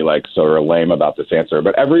here and be like sort of lame about this answer,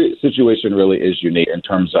 but every situation really is unique in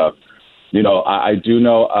terms of, I do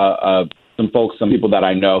know some people that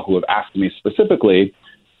I know who have asked me specifically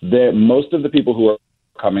that most of the people who are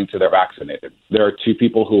coming to they're vaccinated. There are 2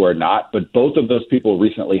 people who are not, but both of those people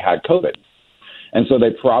recently had COVID. And so they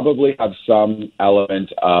probably have some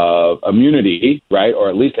element of immunity, right? Or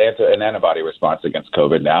at least an antibody response against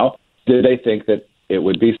COVID now. Did they think that it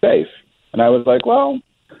would be safe? And I was like, well,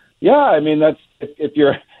 yeah, I mean, that's if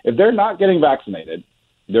they're not getting vaccinated,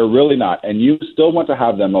 they're really not, and you still want to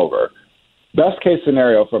have them over. Best case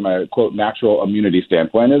scenario from a, quote, natural immunity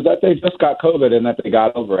standpoint is that they just got COVID and that they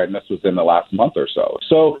got over it, and this was in the last month or so.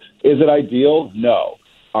 So is it ideal? No.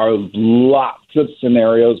 Are lots of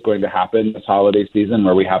scenarios going to happen this holiday season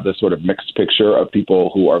where we have this sort of mixed picture of people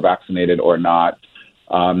who are vaccinated or not?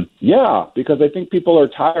 Yeah, because I think people are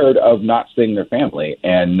tired of not seeing their family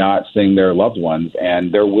and not seeing their loved ones,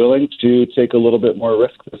 and they're willing to take a little bit more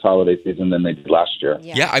risk this holiday season than they did last year.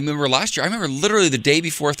 Yeah, I remember last year. I remember literally the day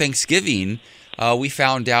before Thanksgiving, we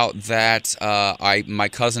found out that my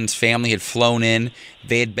cousin's family had flown in.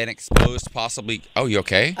 They had been exposed possibly. Oh, you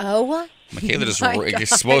okay? Oh, Michaela just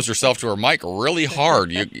exposed herself to her mic really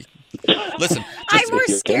hard. Listen, I'm more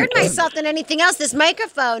scared myself than anything else. This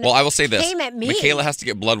microphone Well, I will say this. came at me. Michaela has to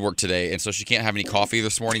get blood work today, and so she can't have any coffee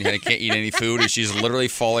this morning and can't eat any food, and she's literally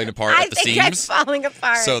falling apart at the seams. I'm falling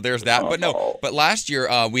apart. So there's that. But last year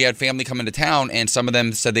we had family come into town, and some of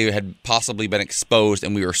them said they had possibly been exposed,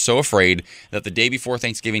 and we were so afraid that the day before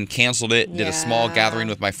Thanksgiving canceled it, did a small gathering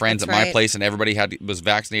with my friends at my place, and everybody was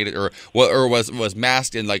vaccinated or was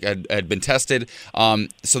masked and had been tested.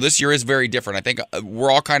 So this year is very different. I think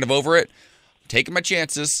we're all kind of over it. Taking my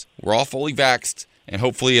chances. We're all fully vaxxed, and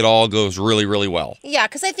hopefully it all goes really, really well. Yeah,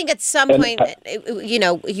 because I think at some point,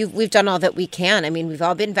 we've done all that we can. I mean, we've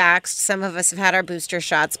all been vaxxed. Some of us have had our booster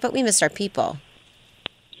shots, but we missed our people.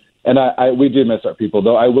 And we do miss our people,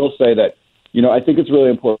 though. I will say that, I think it's really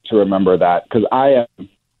important to remember that, because I am,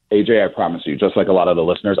 AJ, I promise you, just like a lot of the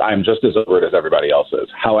listeners, I'm just as over it as everybody else is.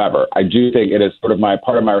 However, I do think it is sort of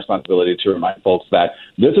part of my responsibility to remind folks that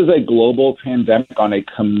this is a global pandemic on a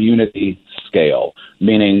community scale,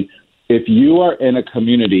 meaning if you are in a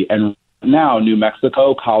community, and now New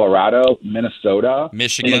Mexico, Colorado, Minnesota,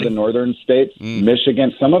 Michigan, some of the northern states,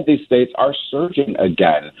 Michigan, some of these states are surging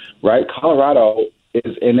again, right? Colorado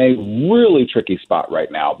is in a really tricky spot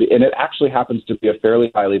right now, and it actually happens to be a fairly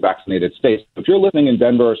highly vaccinated state. If you're living in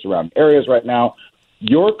Denver or surrounding areas right now,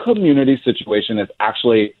 your community situation is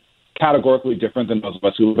actually categorically different than those of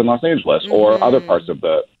us who live in Los Angeles or other parts of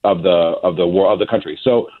the world, of the country.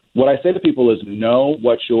 So what I say to people is know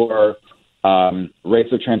what your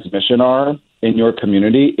rates of transmission are in your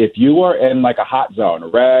community. If you are in like a hot zone,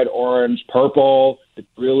 red, orange, purple, it's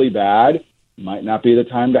really bad, might not be the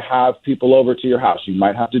time to have people over to your house. You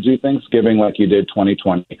might have to do Thanksgiving like you did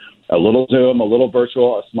 2020. A little Zoom, a little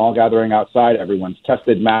virtual, a small gathering outside. Everyone's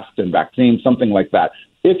tested, masked, and vaccinated, something like that.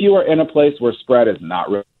 If you are in a place where spread is not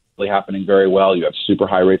really happening very well, you have super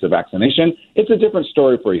high rates of vaccination, it's a different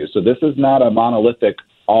story for you. So this is not a monolithic,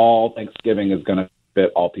 all Thanksgiving is going to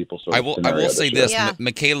fit all people sort of I will say this. Yeah.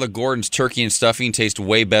 Michaela Gordon's turkey and stuffing taste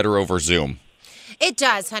way better over Zoom. It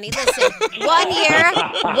does, honey. Listen, one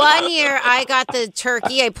year I got the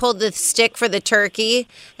turkey. I pulled the stick for the turkey.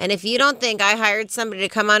 And if you don't think I hired somebody to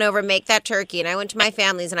come on over and make that turkey, and I went to my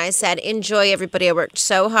family's and I said, enjoy, everybody. I worked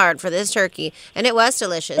so hard for this turkey. And it was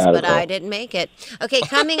delicious, but I didn't make it. Okay,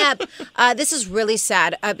 coming up, this is really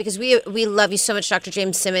sad because we love you so much, Dr.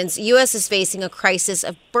 James Simmons. U.S. is facing a crisis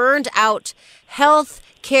of burned out health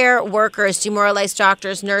care workers, demoralized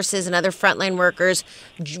doctors, nurses, and other frontline workers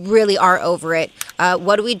really are over it.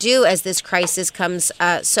 What do we do as this crisis comes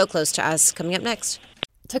so close to us? Coming up next.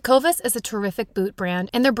 Tecovas is a terrific boot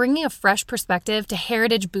brand, and they're bringing a fresh perspective to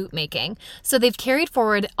heritage boot making. So they've carried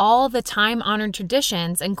forward all the time-honored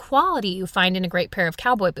traditions and quality you find in a great pair of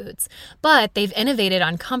cowboy boots, but they've innovated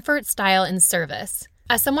on comfort, style, and service.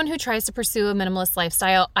 As someone who tries to pursue a minimalist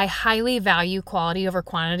lifestyle, I highly value quality over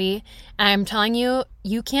quantity, and I'm telling you,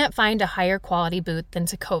 you can't find a higher quality boot than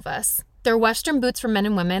Tecovas. Their Western boots for men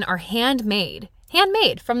and women are handmade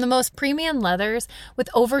from the most premium leathers with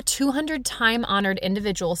over 200 time-honored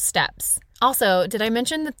individual steps. Also, did I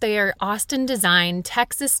mention that they are Austin-designed,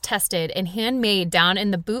 Texas-tested, and handmade down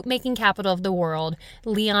in the boot-making capital of the world,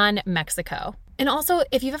 Leon, Mexico. And also,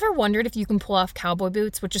 if you've ever wondered if you can pull off cowboy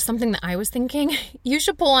boots, which is something that I was thinking, you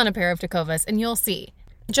should pull on a pair of Tecovas and you'll see.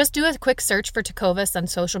 Just do a quick search for Tecovas on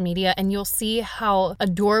social media and you'll see how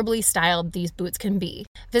adorably styled these boots can be.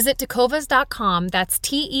 Visit tecovas.com, that's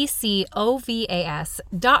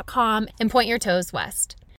TECOVAS.com, and point your toes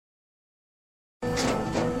west.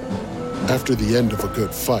 After the end of a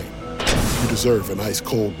good fight, you deserve an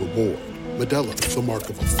ice-cold reward. Modelo is the mark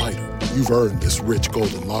of a fighter. You've earned this rich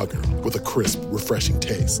golden lager with a crisp, refreshing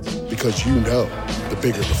taste. Because you know, the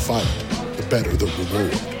bigger the fight, the better the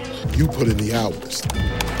reward. You put in the hours,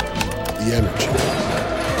 the energy,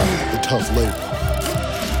 the tough labor.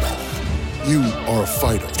 You are a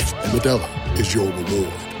fighter, and Modelo is your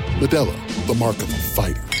reward. Modelo, the mark of a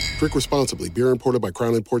fighter. Drink responsibly. Beer imported by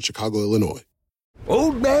Crown Imports, Chicago, Illinois.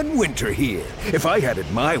 Old Man Winter here. If I had it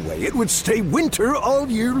my way, it would stay winter all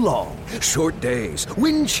year long. Short days,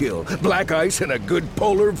 wind chill, black ice, and a good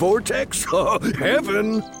polar vortex. Oh,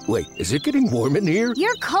 heaven. Wait, is it getting warm in here?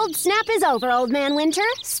 Your cold snap is over, Old Man Winter.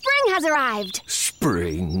 Spring has arrived.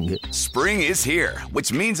 Spring. Spring is here,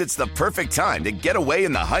 which means it's the perfect time to get away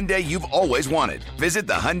in the Hyundai you've always wanted. Visit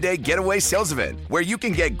the Hyundai Getaway Sales Event, where you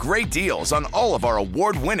can get great deals on all of our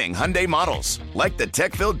award-winning Hyundai models, like the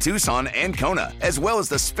tech-filled Tucson and Kona, as well as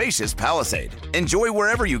the spacious Palisade. Enjoy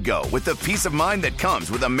wherever you go with the peace of mind that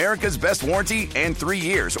comes with America's best warranty and 3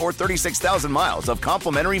 years or 36,000 miles of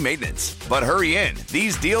complimentary maintenance. But hurry in,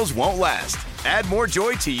 these deals won't last. Add more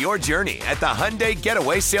joy to your journey at the Hyundai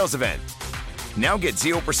Getaway Sales Event. Now get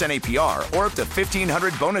 0% APR or up to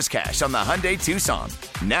 $1,500 bonus cash on the Hyundai Tucson.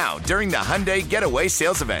 Now, during the Hyundai Getaway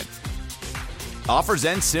Sales Event. Offers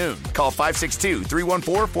end soon. Call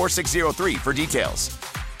 562-314-4603 for details.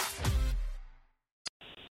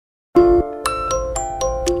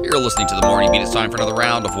 You're listening to The Morning Beat. It's time for another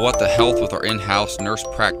round of What the Health with our in-house nurse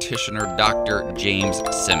practitioner, Dr. James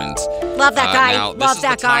Simmons. Love that guy. Now, this is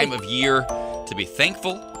the time of year to be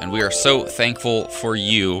thankful, and we are so thankful for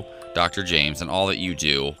you, Dr. James, and all that you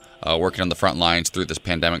do, working on the front lines through this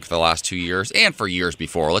pandemic for the last 2 years and for years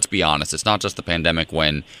before. Let's be honest, it's not just the pandemic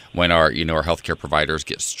when our healthcare providers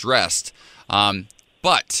get stressed,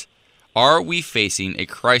 but are we facing a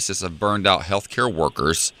crisis of burned out healthcare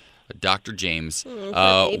workers? Dr. James,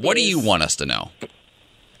 what do you want us to know?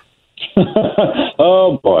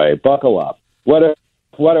 Oh boy, buckle up. What do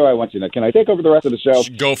I want you to know? Can I take over the rest of the show?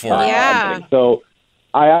 Go for it. Yeah. Okay. So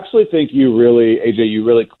I actually think you really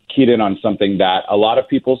keyed in on something that a lot of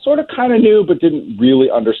people sort of kind of knew but didn't really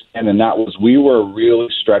understand, and that was we were really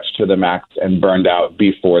stretched to the max and burned out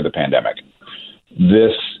before the pandemic.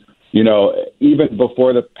 This, even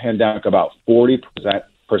before the pandemic, about 40%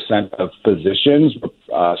 of physicians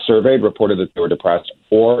surveyed reported that they were depressed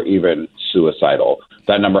or even suicidal.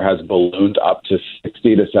 That number has ballooned up to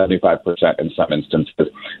 60 to 75% in some instances.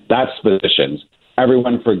 That's physicians.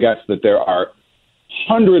 Everyone forgets that there are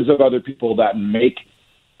hundreds of other people that make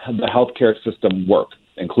the healthcare system work,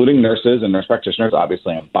 including nurses and nurse practitioners.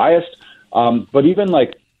 Obviously, I'm biased, but even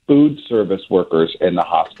like food service workers in the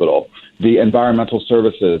hospital, the environmental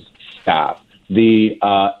services staff, the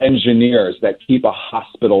engineers that keep a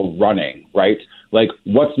hospital running, right? Like,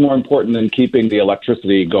 what's more important than keeping the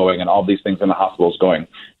electricity going and all these things in the hospitals going?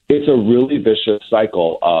 It's a really vicious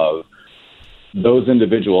cycle of those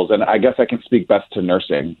individuals, and I guess I can speak best to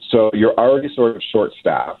nursing. So you're already sort of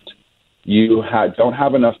short-staffed. You don't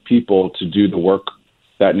have enough people to do the work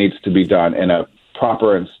that needs to be done in a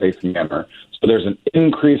proper and safe manner. So there's an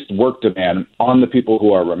increased work demand on the people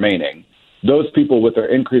who are remaining. Those people with their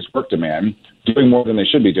increased work demand, doing more than they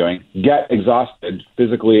should be doing, get exhausted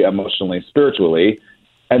physically, emotionally, spiritually,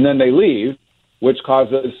 and then they leave, which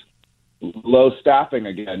causes low staffing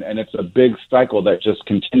again, and it's a big cycle that just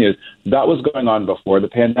continues. That was going on before the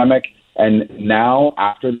pandemic, and now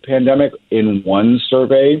after the pandemic, in one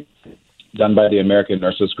survey done by the American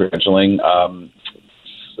Nurses Credentialing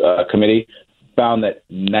Committee, found that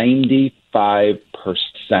 95%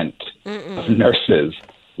 of nurses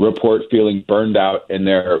report feeling burned out in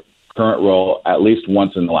their current role at least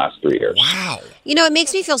once in the last 3 years. Wow. It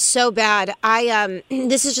makes me feel so bad.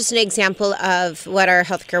 This is just an example of what our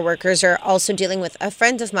healthcare workers are also dealing with. A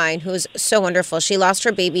friend of mine who's so wonderful, she lost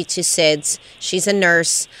her baby to SIDS. She's a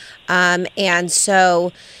nurse. And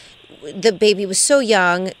so the baby was so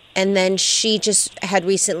young, and then she just had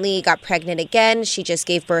recently got pregnant again. She just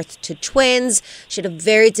gave birth to twins. She had a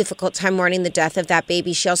very difficult time mourning the death of that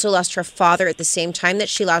baby. She also lost her father at the same time that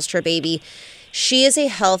she lost her baby. She is a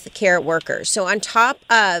healthcare worker. So on top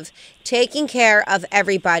of taking care of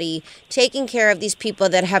everybody, taking care of these people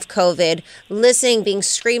that have COVID, listening, being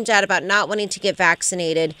screamed at about not wanting to get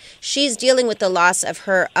vaccinated, she's dealing with the loss of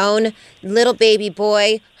her own little baby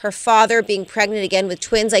boy, her father being pregnant again with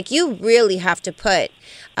twins. Like, you really have to put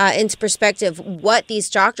into perspective what these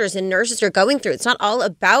doctors and nurses are going through. It's not all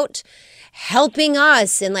about helping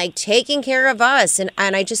us and like taking care of us. And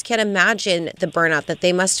I just can't imagine the burnout that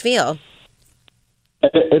they must feel.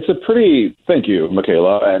 It's thank you,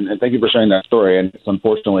 Michaela, and thank you for sharing that story. And it's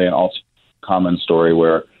unfortunately an also common story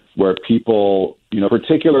where people,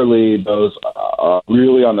 particularly those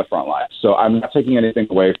really on the front line. So I'm not taking anything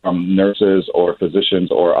away from nurses or physicians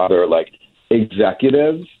or other like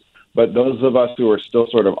executives, but those of us who are still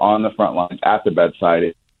sort of on the front lines at the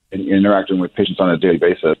bedside and interacting with patients on a daily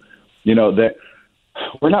basis, that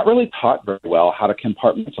we're not really taught very well how to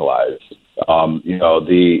compartmentalize,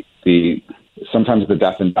 sometimes the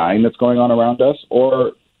death and dying that's going on around us,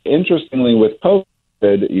 or interestingly with COVID,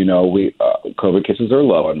 COVID cases are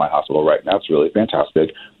low in my hospital right now. It's really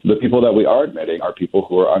fantastic. The people that we are admitting are people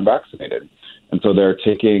who are unvaccinated. And so they're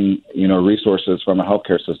taking, resources from a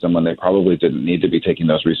healthcare system when they probably didn't need to be taking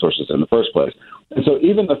those resources in the first place. And so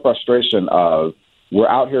even the frustration of, we're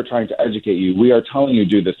out here trying to educate you, we are telling you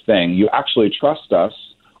do this thing, you actually trust us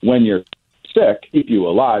when you're sick, keep you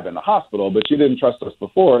alive in the hospital, but you didn't trust us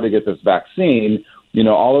before to get this vaccine,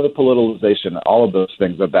 all of the politicization, all of those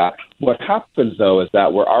things of that. What happens, though, is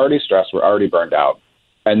that we're already stressed, we're already burned out,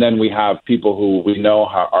 and then we have people who we know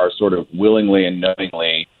are sort of willingly and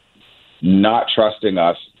knowingly not trusting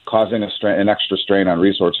us, causing an extra strain on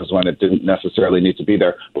resources when it didn't necessarily need to be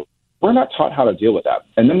there. we're not taught how to deal with that.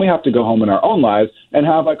 And then we have to go home in our own lives and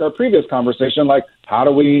have like our previous conversation, like how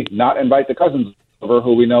do we not invite the cousins over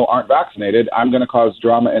who we know aren't vaccinated? I'm going to cause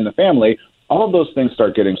drama in the family. All of those things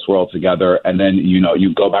start getting swirled together. And then,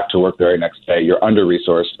 you go back to work the very next day. You're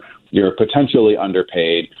under-resourced. You're potentially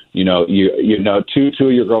underpaid. You know, two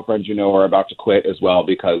of your girlfriends, are about to quit as well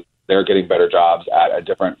because they're getting better jobs at a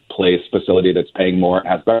different facility that's paying more and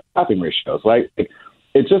has better staffing ratios. Like it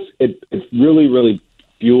really, really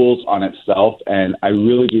fuels on itself. And I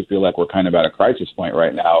really do feel like we're kind of at a crisis point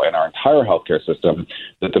right now in our entire healthcare system,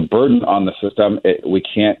 that the burden on the system, it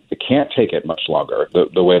can't take it much longer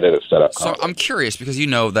the way that it's set up. So I'm curious because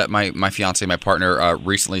that my fiance, my partner,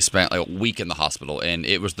 recently spent like a week in the hospital, and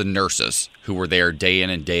it was the nurses who were there day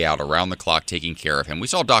in and day out around the clock taking care of him. We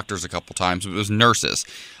saw doctors a couple times, but it was nurses.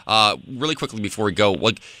 Really quickly before we go,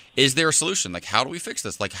 like, is there a solution? Like, how do we fix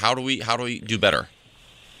this? Like, how do we do better?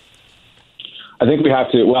 I think we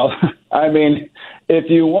have to. Well, I mean, if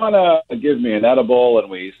you want to give me an edible and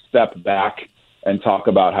we step back and talk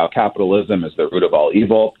about how capitalism is the root of all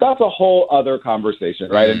evil, that's a whole other conversation,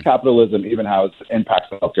 right? And capitalism even how it impacts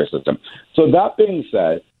the healthcare system. So that being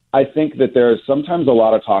said, I think that there's sometimes a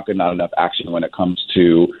lot of talk and not enough action when it comes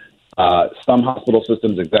to some hospital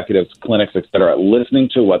systems, executives, clinics, et cetera, listening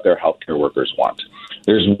to what their healthcare workers want.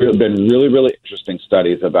 There's been really, really interesting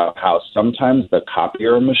studies about how sometimes the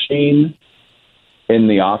copier machine in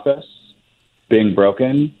the office being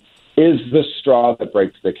broken is the straw that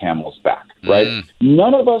breaks the camel's back, right?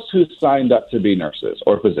 None of us who signed up to be nurses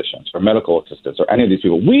or physicians or medical assistants or any of these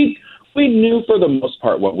people, we knew for the most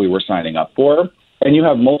part what we were signing up for, and you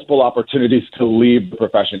have multiple opportunities to leave the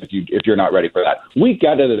profession if you're not ready for that. We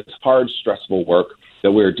get it. It's hard, stressful work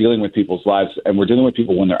that we're dealing with people's lives, and we're dealing with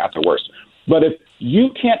people when they're at their worst. But if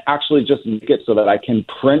you can't actually just make it so that I can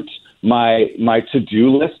print my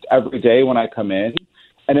to-do list every day when I come in.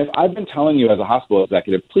 And if I've been telling you as a hospital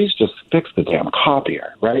executive, please just fix the damn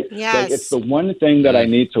copier, right? Yes. Like, it's the one thing that I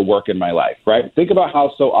need to work in my life, right? Think about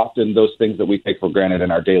how so often those things that we take for granted in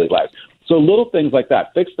our daily lives. So little things like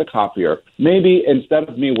that, fix the copier. Maybe instead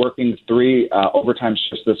of me working 3 overtime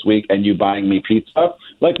shifts this week and you buying me pizza,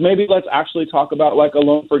 like maybe let's actually talk about like a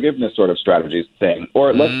loan forgiveness sort of strategies thing.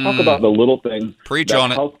 Or let's talk about the little things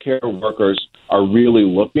that healthcare workers are really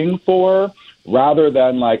looking for, rather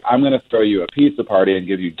than like, I'm going to throw you a pizza party and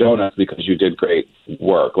give you donuts because you did great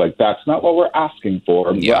work. Like, that's not what we're asking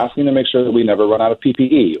for. Yeah. We're asking to make sure that we never run out of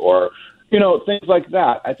PPE or, things like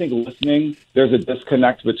that. I think listening, there's a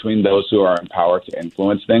disconnect between those who are empowered to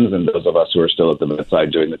influence things and those of us who are still at the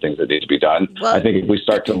bedside doing the things that need to be done. Well, I think if we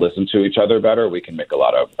start to listen to each other better, we can make a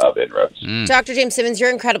lot of inroads. Dr. James Simmons, you're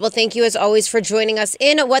incredible. Thank you as always for joining us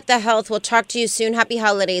in What the Health. We'll talk to you soon. Happy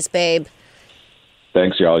holidays, babe.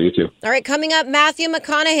 Thanks, y'all. You too. All right, coming up, Matthew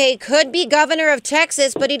McConaughey could be governor of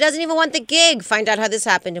Texas, but he doesn't even want the gig. Find out how this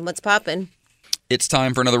happened and what's poppin'. It's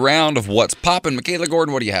time for another round of What's Poppin'. Michaela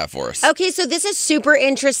Gordon, what do you have for us? Okay, so this is super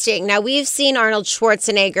interesting. Now, we've seen Arnold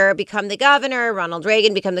Schwarzenegger become the governor, Ronald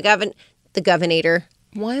Reagan become the governator.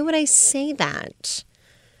 Why would I say that?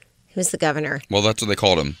 Who's the governor? Well, that's what they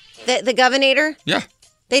called him. The governator? Yeah.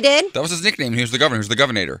 They did? That was his nickname. He was the governor. He was the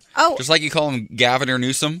governator. Oh. Just like you call him Gavin or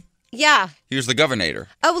Newsom. Yeah. He was the governator.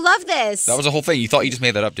 Oh, love this. That was the whole thing. You thought you just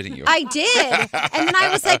made that up, didn't you? I did. And then I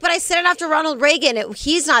was like, but I said it after Ronald Reagan.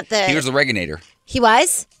 He's not the... He was the Reaganator. He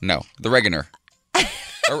was? No, the Reaganer.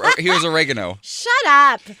 He was oregano. Shut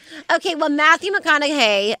up. Okay, well, Matthew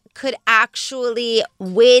McConaughey could actually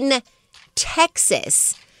win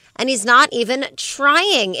Texas. And he's not even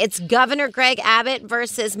trying. It's Governor Greg Abbott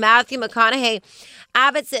versus Matthew McConaughey.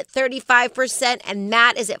 Abbott's at 35% and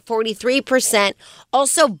Matt is at 43%.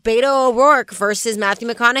 Also, Beto O'Rourke versus Matthew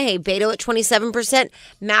McConaughey. Beto at 27%,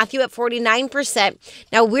 Matthew at 49%.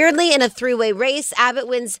 Now, weirdly, in a three-way race, Abbott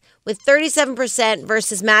wins with 37%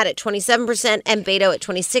 versus Matt at 27% and Beto at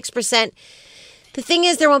 26%. The thing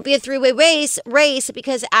is, there won't be a three-way race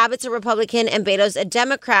because Abbott's a Republican and Beto's a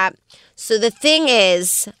Democrat. So the thing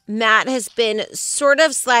is, Matt has been sort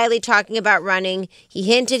of slyly talking about running. He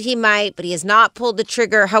hinted he might, but he has not pulled the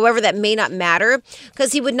trigger. However, that may not matter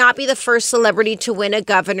because he would not be the first celebrity to win a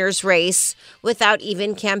governor's race without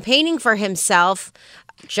even campaigning for himself,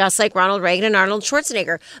 just like Ronald Reagan and Arnold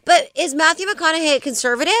Schwarzenegger. But is Matthew McConaughey a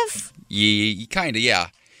conservative? Yeah, kind of, yeah.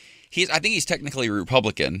 I think he's technically a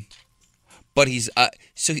Republican. But he's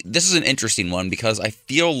so this is an interesting one because I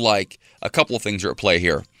feel like a couple of things are at play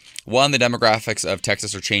here. One, the demographics of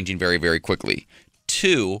Texas are changing very, very quickly.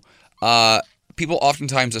 Two, people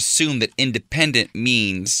oftentimes assume that independent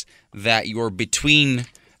means that you're between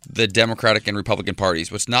the Democratic and Republican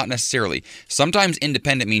parties, which not necessarily. Sometimes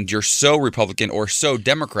independent means you're so Republican or so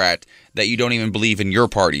Democrat that you don't even believe in your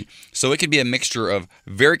party. So it could be a mixture of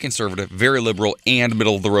very conservative, very liberal, and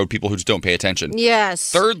middle-of-the-road people who just don't pay attention.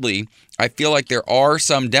 Yes. Thirdly, I feel like there are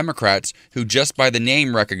some Democrats who just by the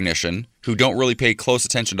name recognition, who don't really pay close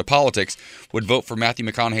attention to politics, would vote for Matthew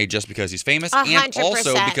McConaughey just because he's famous 100%. and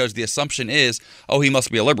also because the assumption is, oh, he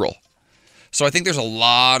must be a liberal. So I think there's a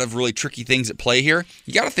lot of really tricky things at play here.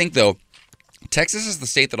 You got to think, though, Texas is the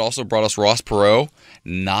state that also brought us Ross Perot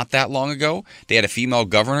not that long ago. They had a female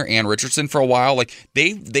governor, Ann Richardson, for a while. Like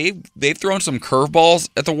they've thrown some curveballs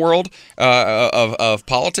at the world of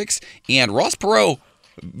politics, and Ross Perot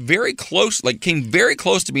came very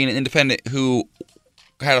close to being an independent who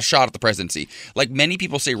had a shot at the presidency. Like many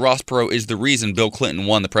people say, Ross Perot is the reason Bill Clinton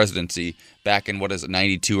won the presidency back in,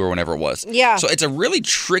 92 or whenever it was. Yeah. So it's a really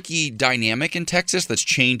tricky dynamic in Texas that's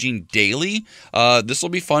changing daily. This will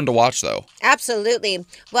be fun to watch, though. Absolutely.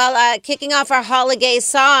 Well, kicking off our holiday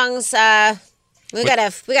songs, we got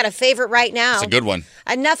a favorite right now. It's a good one.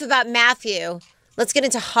 Enough about Matthew. Let's get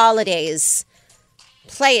into holidays.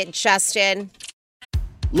 Play it, Justin.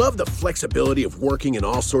 Love the flexibility of working in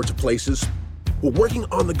all sorts of places? Well, working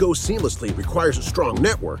on the go seamlessly requires a strong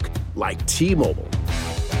network like T-Mobile.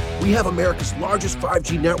 We have America's largest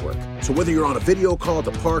 5G network, so whether you're on a video call at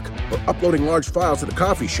the park or uploading large files at the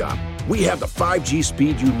coffee shop, we have the 5G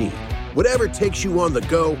speed you need. Whatever takes you on the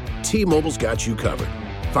go, T-Mobile's got you covered.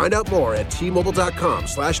 Find out more at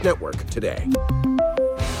T-Mobile.com/network today.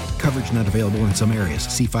 Coverage not available in some areas.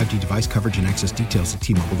 See 5G device coverage and access details at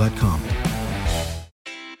T-Mobile.com.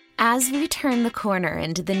 As we turn the corner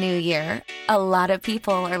into the new year, a lot of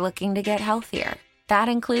people are looking to get healthier. That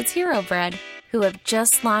includes Hero Bread, who have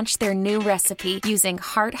just launched their new recipe using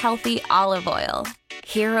heart-healthy olive oil.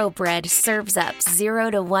 Hero Bread serves up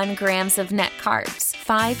 0 to 1 grams of net carbs,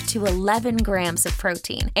 5 to 11 grams of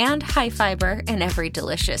protein, and high fiber in every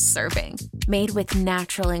delicious serving. Made with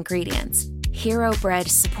natural ingredients, Hero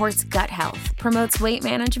Bread supports gut health, promotes weight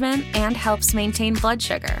management, and helps maintain blood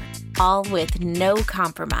sugar. All with no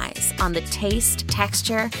compromise on the taste,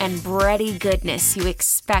 texture, and bready goodness you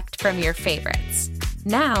expect from your favorites.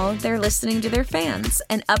 Now they're listening to their fans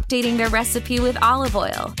and updating their recipe with olive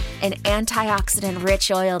oil, an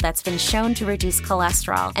antioxidant-rich oil that's been shown to reduce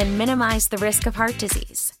cholesterol and minimize the risk of heart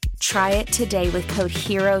disease. Try it today with code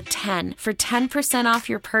HERO10 for 10% off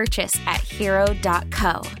your purchase at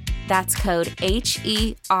hero.co. That's code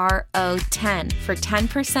HERO10 for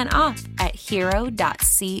 10% off at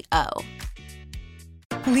hero.co.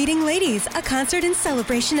 Leading Ladies, a concert in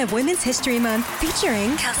celebration of Women's History Month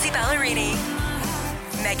featuring Kelsea Ballerini,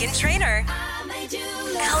 Meghan Trainor,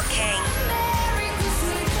 Elle King,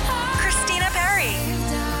 Christina Perri.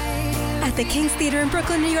 At the King's Theater in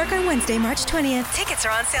Brooklyn, New York on Wednesday, March 20th. Tickets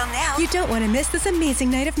are on sale now. You don't want to miss this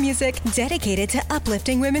amazing night of music dedicated to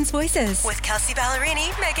uplifting women's voices. With Kelsea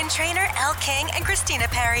Ballerini, Meghan Trainor, Elle King, and Christina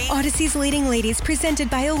Perri. Odyssey's Leading Ladies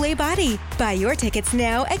presented by Olay Body. Buy your tickets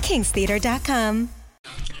now at kingstheater.com.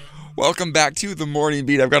 Welcome back to the Morning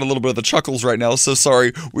Beat. I've got a little bit of the chuckles right now, so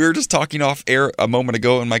sorry. We were just talking off air a moment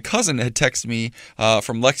ago, and my cousin had texted me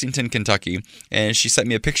from Lexington, Kentucky, and she sent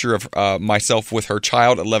me a picture of myself with her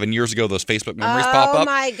child 11 years ago. Those Facebook memories pop up. Oh,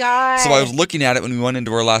 my God. So I was looking at it when we went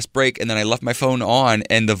into our last break, and then I left my phone on,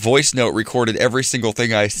 and the voice note recorded every single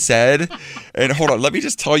thing I said. And hold on, let me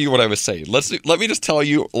just tell you what I was saying. Let me just tell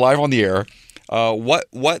you live on the air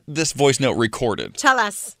what this voice note recorded. Tell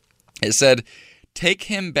us. It said, "Take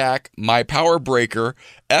him back, my power breaker,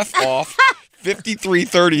 F off,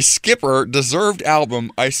 5330 Skipper, deserved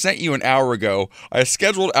album. I sent you an hour ago. I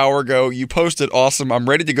scheduled hour ago. You posted awesome. I'm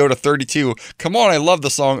ready to go to 32. Come on, I love the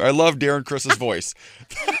song. I love Darren Chris's voice."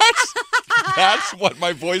 That's what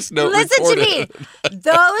my voice note recorded. Listen to me.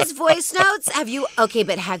 Those voice notes, have you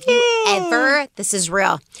ever, this is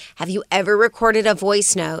real, have you ever recorded a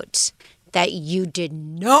voice note that you did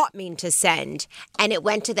not mean to send, and it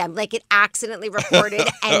went to them, like it accidentally recorded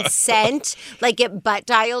and sent, like it butt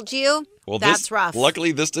dialed you? Well, that's rough.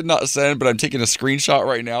 Luckily, this did not send, but I'm taking a screenshot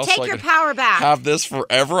right now. Take so your I can power back. Have this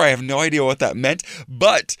forever. I have no idea what that meant,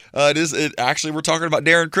 but actually, we're talking about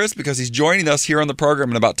Darren Criss because he's joining us here on the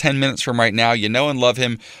program in about 10 minutes from right now. You know and love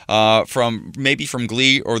him from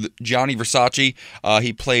Glee or Gianni Versace.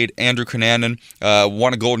 He played Andrew Cunanan,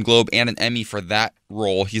 won a Golden Globe and an Emmy for that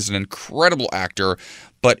role. He's an incredible actor,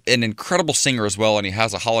 but an incredible singer as well, and he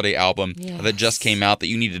has a holiday album that just came out that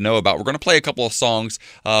you need to know about. We're going to play a couple of songs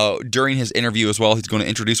during his interview as well. He's going to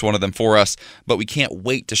introduce one of them for us, but we can't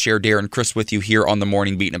wait to share Darren Criss with you here on the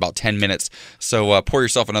Morning Beat in about 10 minutes. So pour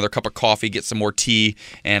yourself another cup of coffee, get some more tea,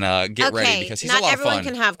 and get ready because he's a lot of fun. Not everyone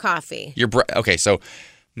can have coffee. Okay, so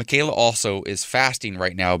Michaela also is fasting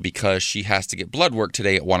right now because she has to get blood work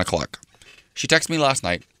today at 1 o'clock. She texted me last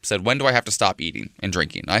night, said, when do I have to stop eating and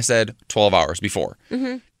drinking? I said 12 hours before.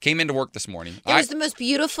 Mm-hmm. Came into work this morning. It was the most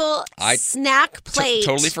beautiful snack plate.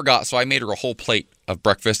 Totally forgot, so I made her a whole plate of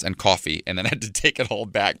breakfast and coffee, and then had to take it all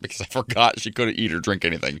back because I forgot she couldn't eat or drink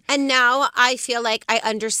anything. And now I feel like I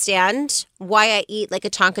understand why I eat like a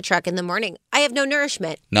Tonka truck in the morning. I have no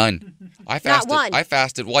nourishment. None. I fasted. Not one. I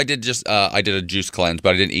fasted. Well, I did a juice cleanse,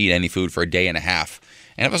 but I didn't eat any food for a day and a half,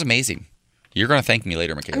 and it was amazing. You're going to thank me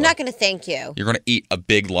later, Michaela. I'm not going to thank you. You're going to eat a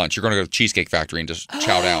big lunch. You're going to go to the Cheesecake Factory and just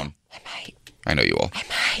chow down. I might. I know you will. I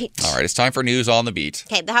might. All right, it's time for News on the Beat.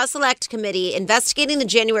 Okay, the House Select Committee investigating the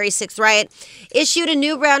January 6th riot issued a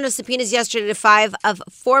new round of subpoenas yesterday to 5 of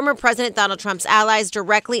former President Donald Trump's allies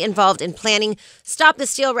directly involved in planning Stop the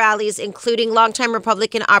Steal rallies, including longtime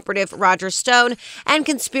Republican operative Roger Stone and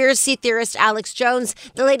conspiracy theorist Alex Jones.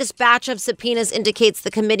 The latest batch of subpoenas indicates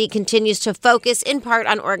the committee continues to focus in part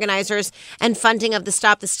on organizers and funding of the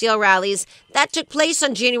Stop the Steal rallies that took place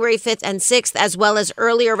on January 5th and 6th, as well as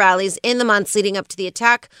earlier rallies in the months leading up to the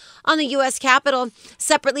attack on the U.S. Capitol.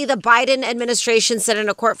 Separately, the Biden administration said in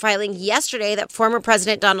a court filing yesterday that former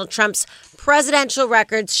President Donald Trump's presidential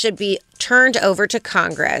records should be turned over to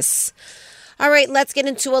Congress. All right, let's get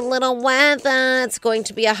into a little weather. It's going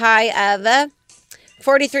to be a high of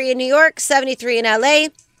 43 in New York, 73 in L.A.,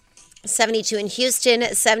 72 in Houston,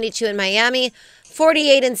 72 in Miami,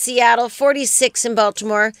 48 in Seattle, 46 in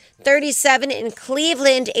Baltimore, 37 in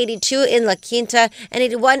Cleveland, 82 in La Quinta, and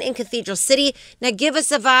 81 in Cathedral City. Now give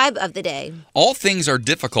us a vibe of the day. All things are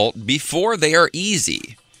difficult before they are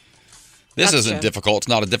easy. This That's isn't true. difficult. It's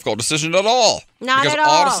not a difficult decision at all. Not because at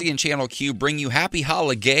all. Odyssey and Channel Q bring you Happy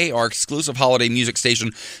Holiday, our exclusive holiday music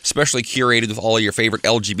station, specially curated with all of your favorite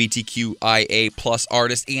LGBTQIA plus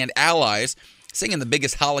artists and allies, singing the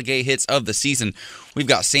biggest holiday hits of the season. We've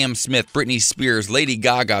got Sam Smith, Britney Spears, Lady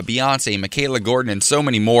Gaga, Beyonce, Michaela Gordon, and so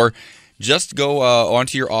many more. Just go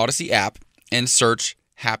onto your Odyssey app and search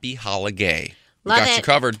Happy Holiday. We Love got it. you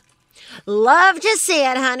covered. Love to see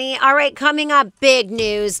it, honey. All right, coming up, big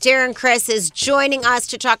news. Darren Criss is joining us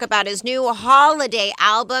to talk about his new holiday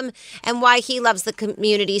album and why he loves the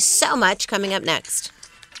community so much. Coming up next.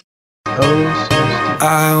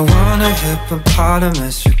 I want a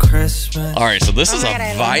hippopotamus for Christmas. All right, so this is a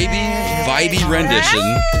vibey rendition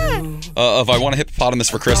of I Want a Hippopotamus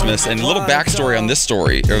for Christmas. And a little backstory on this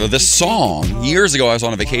story, or this song. Years ago, I was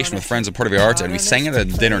on a vacation with friends at Puerto Vallarta, and we sang it at a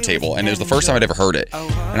dinner table, and it was the first time I'd ever heard it.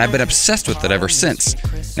 And I've been obsessed with it ever since.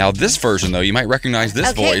 Now, this version, though, you might recognize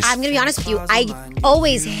this voice. I'm going to be honest with you. I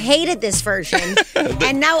always hated this version.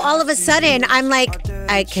 And now all of a sudden, I'm like,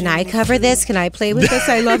 can I cover this? Can I play with this?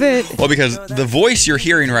 I love it. Well, because the voice you're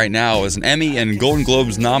hearing right now is an Emmy and Golden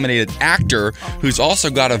Globes nominated actor who's also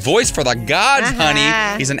got a voice for the gods,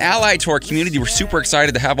 honey. He's an ally to our community. We're super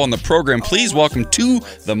excited to have on the program. Please welcome to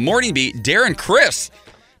the Morning Beat, Darren Criss.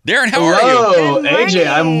 Darren, how are you? Hello,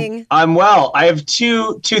 AJ. I'm well. I have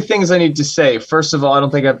two things I need to say. First of all, I don't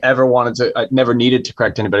think I never needed to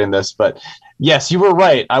correct anybody in this, but yes, you were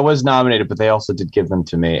right. I was nominated, but they also did give them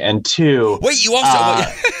to me. And two, wait, you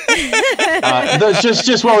also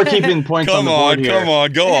just while we're keeping points on the board here. Come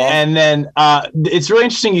on, go on. And then it's really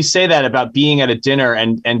interesting you say that about being at a dinner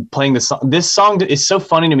and playing this song. This song is so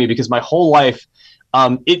funny to me because my whole life.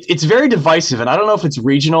 It's very divisive, and I don't know if it's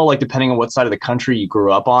regional, like depending on what side of the country you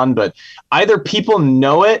grew up on, but either people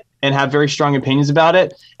know it and have very strong opinions about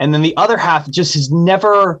it, and then the other half just has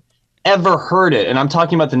never, ever heard it. And I'm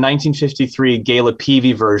talking about the 1953 Gayla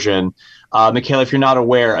Peavy version. Michaela, if you're not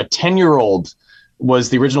aware, a 10-year-old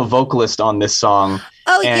was the original vocalist on this song.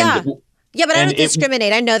 Oh, and yeah. Yeah, but I don't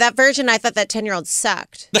discriminate. I know that version. I thought that 10-year-old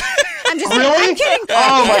sucked. I'm just Really? I'm kidding.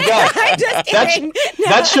 Oh my God. I'm just kidding.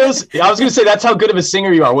 That shows, I was going to say, that's how good of a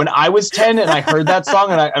singer you are. When I was 10 and I heard that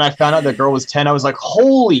song and I found out the girl was 10, I was like,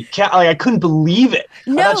 holy cow, like, I couldn't believe it.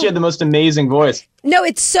 No. I thought she had the most amazing voice. No,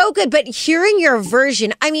 it's so good. But hearing your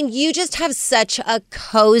version, I mean, you just have such a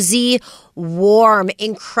cozy, warm,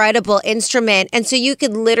 incredible instrument. And so you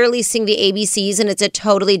could literally sing the ABCs and it's a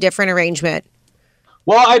totally different arrangement.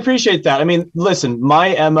 Well, I appreciate that. I mean, listen,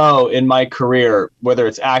 my MO in my career, whether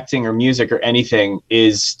it's acting or music or anything,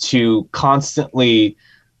 is to constantly,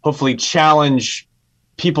 hopefully, challenge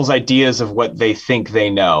people's ideas of what they think they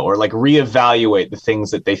know, or like reevaluate the things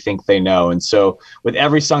that they think they know. And so with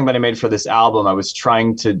every song that I made for this album, I was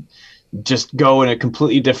trying to just go in a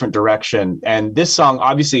completely different direction. And this song,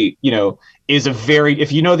 obviously, is a very,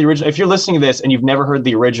 if you know the original, if you're listening to this and you've never heard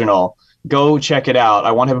the original, go check it out.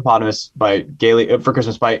 I Want Hippopotamus by Gayle for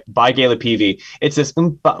Christmas by Gayle Peavy. It's this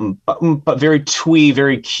but very twee,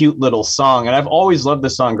 very cute little song, and I've always loved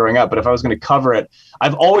this song growing up. But if I was going to cover it,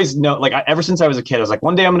 I've always ever since I was a kid, I was like,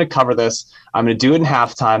 one day I'm going to cover this. I'm going to do it in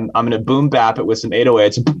halftime. I'm going to boom bap it with some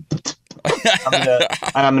 808s.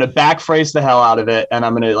 I'm gonna back phrase the hell out of it, and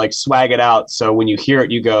I'm gonna like swag it out. So when you hear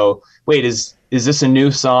it, you go, "Wait, is this a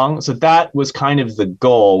new song?" So that was kind of the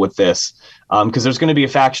goal with this, because there's going to be a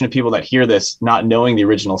faction of people that hear this not knowing the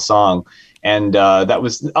original song, and that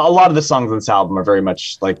was a lot of the songs on this album are very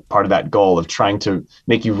much like part of that goal of trying to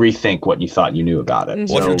make you rethink what you thought you knew about it.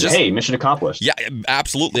 Well, So hey, mission accomplished. Yeah,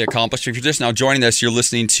 absolutely accomplished. If you're just now joining us, you're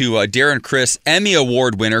listening to Darren Criss, Emmy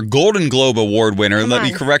Award winner, Golden Globe Award winner. Let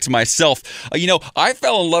me correct myself. I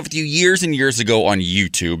fell in love with you years and years ago on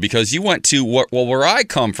YouTube because you went to where I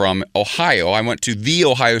come from, Ohio. I went to The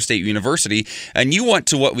Ohio State University, and you went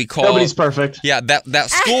to what we call... Nobody's perfect. Yeah, that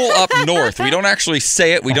school up north. We don't actually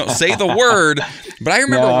say it. We don't say the word. But I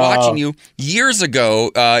remember watching you years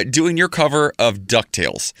ago doing your cover of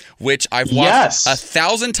DuckTales, which I've watched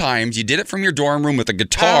 1,000 times. You did it from your dorm room with a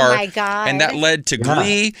guitar. Oh, my God. And that led to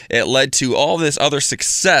Glee. It led to all this other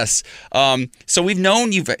success. So we've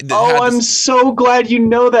known you've had I'm so glad you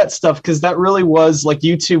know that stuff, because that really was like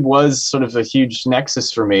YouTube was sort of a huge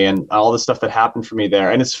nexus for me and all the stuff that happened for me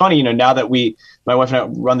there. And it's funny, now that my wife and I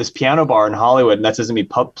run this piano bar in Hollywood, and that doesn't mean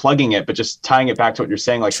plugging it, but just tying it back to what you're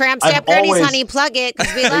saying. Like Tramp Stamp Gertie's, honey, plug it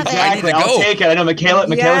because we love exactly. it. I'll take it. I know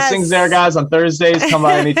Michaela sings there, guys, on Thursdays. Come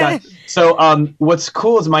by anytime. So what's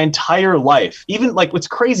cool is my entire life, even like what's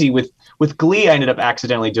crazy with Glee, I ended up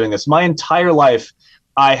accidentally doing this. My entire life,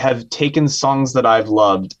 I have taken songs that I've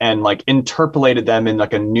loved and like interpolated them in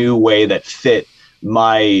like a new way that fit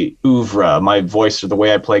my oeuvre, my voice, or the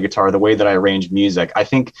way I play guitar, the way that I arrange music. I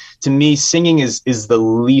think to me, singing is the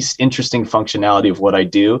least interesting functionality of what I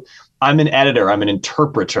do. I'm an editor. I'm an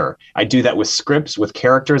interpreter. I do that with scripts, with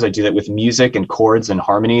characters. I do that with music and chords and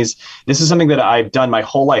harmonies. This is something that I've done my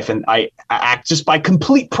whole life. And I just by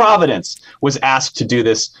complete providence was asked to do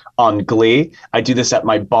this on Glee. I do this at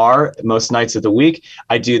my bar most nights of the week.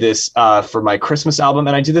 I do this for my Christmas album,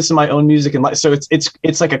 and I do this in my own music. And so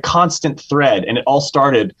it's like a constant thread. And it all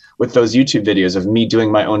started with those YouTube videos of me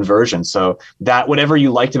doing my own version. So that whatever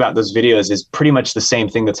you liked about those videos is pretty much the same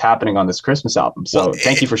thing that's happening on this Christmas album. So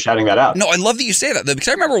thank you for shouting that out. No, I love that you say that, because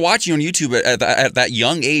I remember watching you on YouTube at that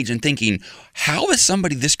young age and thinking, how is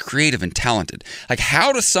somebody this creative and talented? Like,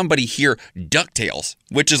 how does somebody hear DuckTales,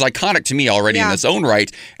 which is iconic to me already in its own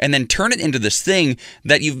right, and then turn it into this thing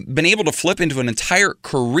that you've been able to flip into an entire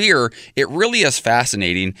career? It really is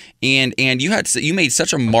fascinating, and you made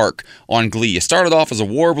such a mark on Glee. You started off as a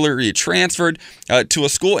warbler, you transferred to a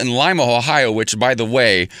school in Lima, Ohio, which, by the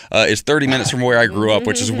way, is 30 minutes from where I grew up,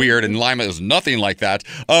 which is weird, and Lima is nothing like that.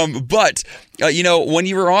 But when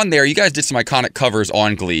you were on there, you guys did some iconic covers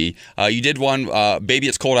on Glee. You did one, Baby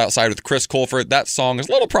It's Cold Outside with Chris Colfer. That song is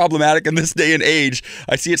a little problematic in this day and age.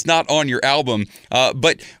 I see it's not on your album.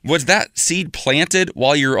 But was that seed planted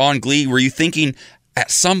while you were on Glee? Were you thinking,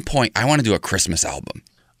 at some point, I want to do a Christmas album?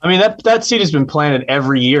 I mean, that seed has been planted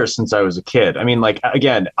every year since I was a kid. I mean, like,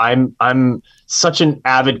 again, I'm such an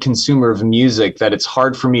avid consumer of music that it's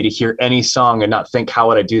hard for me to hear any song and not think, how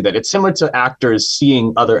would I do that? It's similar to actors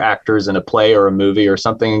seeing other actors in a play or a movie or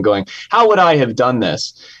something and going, how would I have done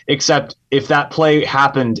this? Except if that play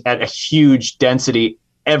happened at a huge density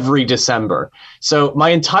every December. So my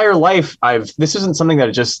entire life, this isn't something that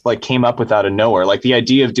just like came up without of nowhere. Like the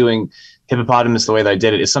idea of doing Hippopotamus the way that I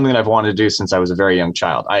did it is something that I've wanted to do since I was a very young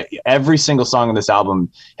child. Every single song on this album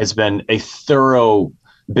has been a thorough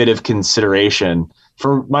bit of consideration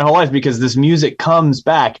for my whole life, because this music comes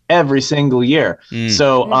back every single year.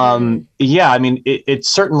 So, I mean, it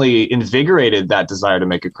certainly invigorated that desire to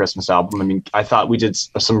make a Christmas album. I mean, I thought we did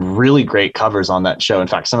some really great covers on that show. In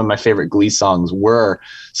fact, some of my favorite Glee songs were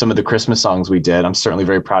some of the Christmas songs we did. I'm certainly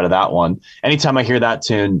very proud of that one. Anytime I hear that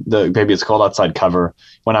tune, the Baby It's Cold Outside cover,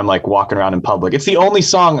 when I'm like walking around in public, it's the only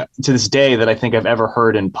song to this day that I think I've ever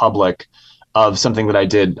heard in public of something that I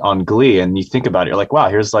did on Glee. And you think about it, you're like, wow,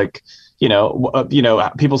 here's like,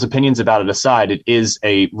 people's opinions about it aside, it is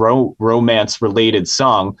a romance related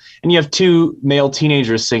song, and you have two male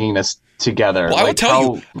teenagers singing this together. Well, I will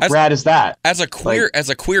tell you, how rad is that? As a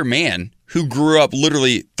queer man who grew up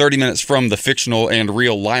literally 30 minutes from the fictional and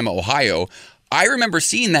real Lima, Ohio, I remember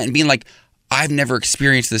seeing that and being like, I've never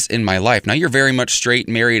experienced this in my life. Now, you're very much straight,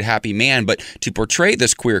 married, happy man, but to portray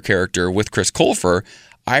this queer character with Chris Colfer,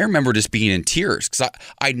 I remember just being in tears because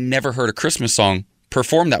I'd never heard a Christmas song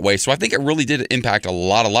perform that way. So I think it really did impact a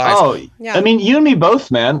lot of lives. Oh, yeah. I mean, you and me both,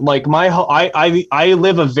 man. Like I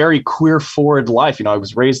live a very queer forward life. You know, I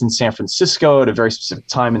was raised in San Francisco at a very specific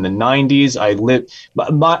time in the 90s.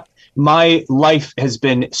 My life has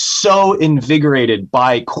been so invigorated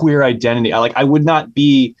by queer identity. I would not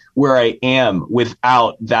be where I am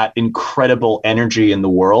without that incredible energy in the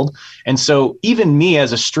world. And so even me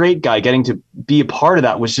as a straight guy getting to be a part of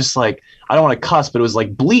that was just like, I don't want to cuss, but it was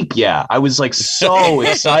like bleep. Yeah. I was like so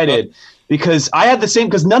excited because I had the same,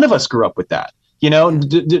 because none of us grew up with that, you know,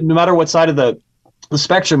 no matter what side of the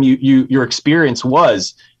spectrum your experience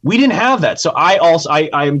was, we didn't have that. So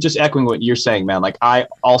I'm just echoing what you're saying, man. Like I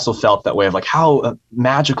also felt that way of like, how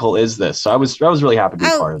magical is this? So I was really happy to be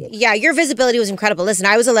part of it. Yeah, your visibility was incredible. Listen,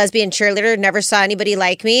 I was a lesbian cheerleader, never saw anybody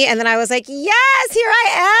like me, and then I was like, yes, here I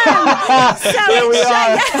am. So Here we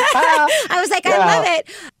are. I was like, I love it.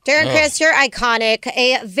 Darren Criss, you're iconic.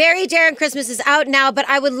 A very Darren Christmas is out now, but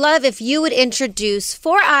I would love if you would introduce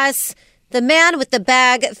for us The Man with the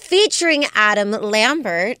Bag featuring Adam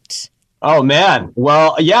Lambert. Oh, man.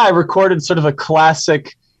 Well, yeah, I recorded sort of a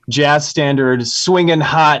classic jazz standard swinging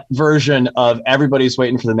hot version of Everybody's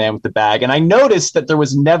Waiting for the Man with the Bag. And I noticed that there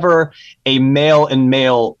was never a male and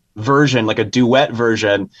male version, like a duet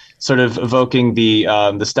version, sort of evoking the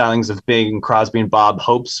stylings of Bing Crosby and Bob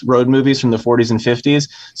Hope's road movies from the 40s and 50s.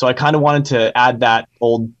 So I kind of wanted to add that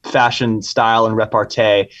old-fashioned style and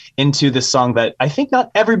repartee into this song that I think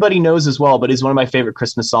not everybody knows as well, but is one of my favorite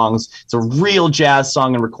Christmas songs. It's a real jazz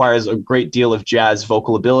song and requires a great deal of jazz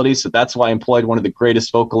vocal ability. So that's why I employed one of the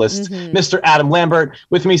greatest vocalists, Mr. Adam Lambert,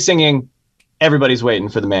 with me singing Everybody's Waiting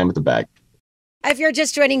for the Man with the Bag. If you're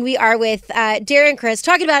just joining, we are with Darren Criss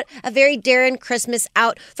talking about a very Darren Christmas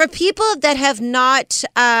out. For people that have not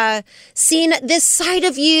seen this side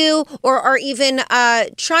of you or are even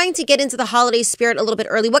trying to get into the holiday spirit a little bit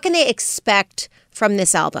early, what can they expect from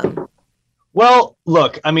this album? Well,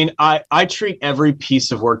 look, I mean, I treat every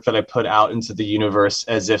piece of work that I put out into the universe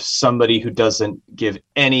as if somebody who doesn't give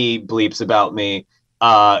any bleeps about me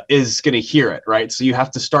is going to hear it, right? So you have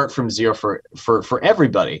to start from zero for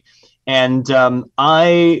everybody. And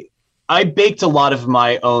I baked a lot of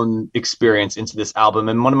my own experience into this album.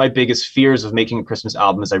 And one of my biggest fears of making a Christmas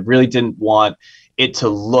album is I really didn't want it to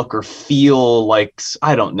look or feel like,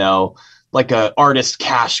 I don't know, like a artist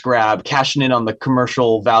cash grab, cashing in on the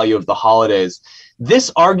commercial value of the holidays. This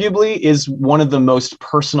arguably is one of the most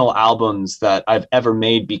personal albums that I've ever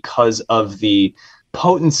made because of the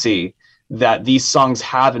potency that these songs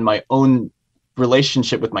have in my own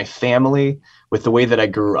relationship with my family, with the way that I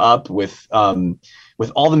grew up, with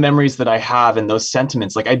all the memories that I have and those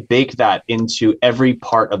sentiments. Like I baked that into every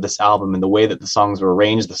part of this album and the way that the songs were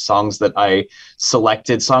arranged, the songs that I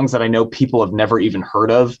selected, songs that I know people have never even heard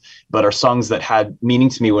of, but are songs that had meaning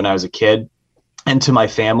to me when I was a kid and to my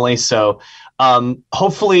family. So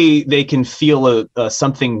hopefully they can feel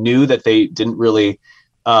something new that they didn't really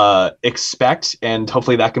expect, and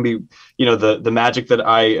hopefully that can be, you know, the magic that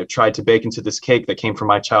I tried to bake into this cake that came from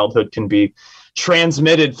my childhood can be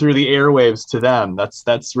transmitted through the airwaves to them.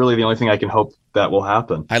 That's really the only thing I can hope that will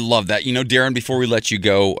happen. I love that. You know, Darren, before we let you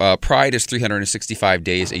go, Pride is 365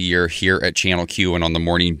 days a year here at Channel Q and on the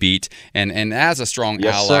Morning Beat. And as a strong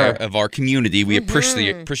ally of our community, we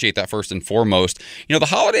appreciate that first and foremost. You know, the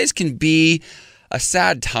holidays can be a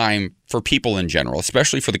sad time for people in general,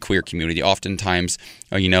 especially for the queer community. Oftentimes,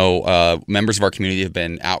 members of our community have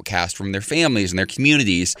been outcast from their families and their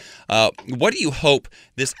communities. What do you hope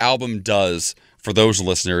this album does for those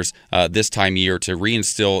listeners this time of year to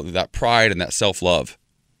reinstill that pride and that self-love?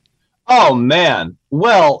 Oh, man.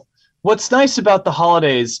 Well, what's nice about the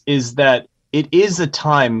holidays is that it is a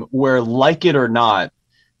time where, like it or not,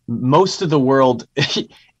 most of the world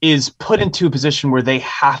is put into a position where they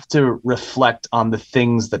have to reflect on the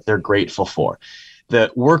things that they're grateful for.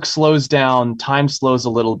 The work slows down, time slows a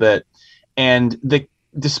little bit, and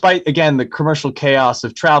despite, again, the commercial chaos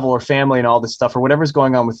of travel or family and all this stuff or whatever's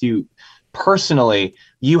going on with you personally,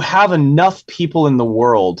 you have enough people in the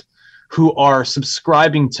world who are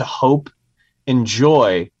subscribing to hope and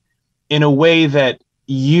joy in a way that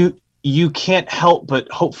you can't help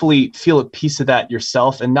but hopefully feel a piece of that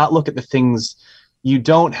yourself and not look at the things you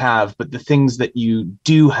don't have, but the things that you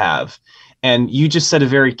do have. And you just said a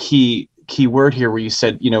very key word here where you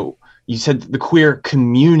said the queer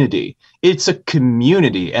community. It's a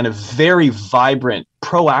community, and a very vibrant,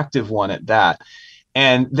 proactive one at that.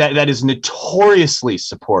 And that is notoriously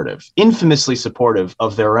supportive, infamously supportive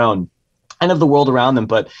of their own and of the world around them.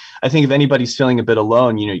 But I think if anybody's feeling a bit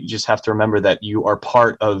alone, you just have to remember that you are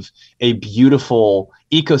part of a beautiful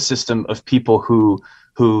ecosystem of people who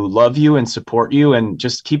who love you and support you, and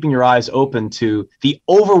just keeping your eyes open to the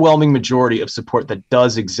overwhelming majority of support that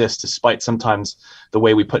does exist, despite sometimes the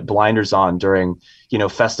way we put blinders on during,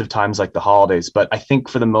 festive times like the holidays. But I think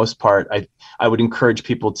for the most part, I would encourage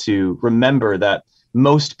people to remember that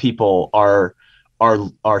most people are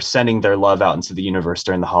sending their love out into the universe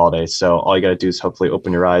during the holidays. So all you got to do is hopefully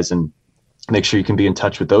open your eyes and make sure you can be in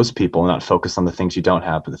touch with those people and not focus on the things you don't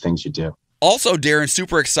have, but the things you do. Also, Darren,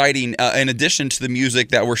 super exciting, in addition to the music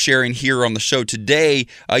that we're sharing here on the show today,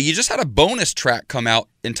 you just had a bonus track come out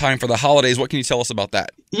in time for the holidays. What can you tell us about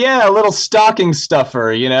that? Yeah, a little stocking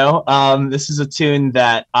stuffer, This is a tune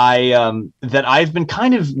that I've been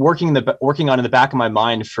kind of working on in the back of my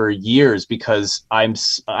mind for years, because I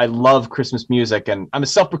love Christmas music, and I'm a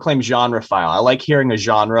self-proclaimed genrephile. I like hearing a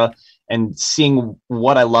genre and seeing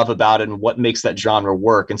what I love about it and what makes that genre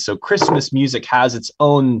work. And so Christmas music has its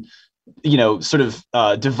own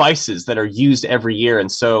devices that are used every year.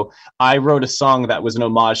 And so I wrote a song that was an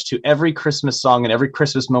homage to every Christmas song and every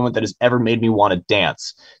Christmas moment that has ever made me want to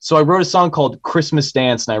dance. So I wrote a song called Christmas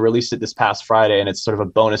Dance, and I released it this past Friday, and it's sort of a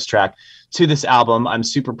bonus track to this album. I'm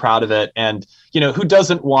super proud of it. And, who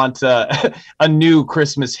doesn't want a new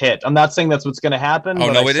Christmas hit? I'm not saying that's what's going to happen. Oh,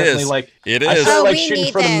 but no, it is. It is. I shooting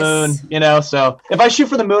for the moon, so if I shoot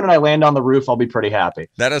for the moon and I land on the roof, I'll be pretty happy.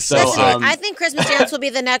 That is I think Christmas Dance will be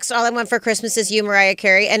the next All I Want for Christmas Is You, Mariah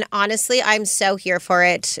Carey. And honestly, I'm so here for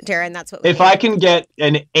it, Darren. That's what if I can get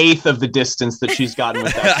an eighth of the distance that she's gotten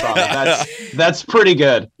with that song, that's pretty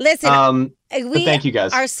good. Listen, thank you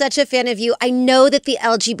guys. Are such a fan of you. I know that the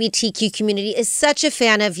LGBTQ community is such a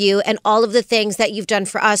fan of you and all of the things that you've done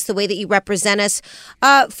for us, the way that you represent us.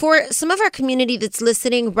 For some of our community that's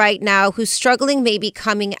listening right now, who's struggling maybe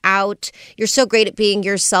coming out, you're so great at being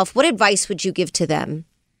yourself. What advice would you give to them?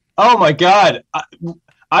 Oh my God.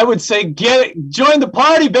 I would say join the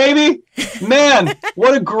party, baby. Man,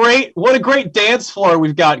 what a great dance floor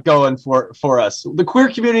we've got going for us. The queer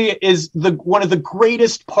community is one of the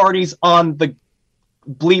greatest parties on the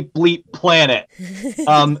bleep planet.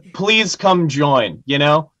 Please come join,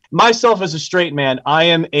 Myself as a straight man, I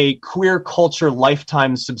am a queer culture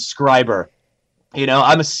lifetime subscriber.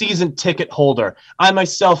 I'm a season ticket holder. I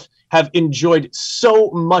myself have enjoyed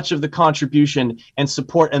so much of the contribution and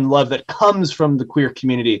support and love that comes from the queer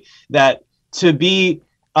community, that to be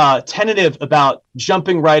tentative about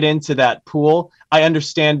jumping right into that pool, I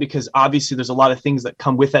understand, because obviously there's a lot of things that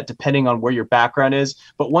come with that depending on where your background is.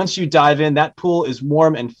 But once you dive in, that pool is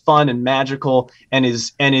warm and fun and magical, and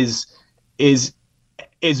is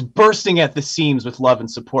bursting at the seams with love and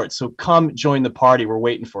support. So come join the party. We're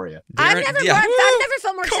waiting for you. I've never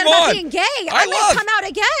felt more excited about being gay. I might come out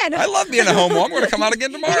again. I love being a homo. I'm going to come out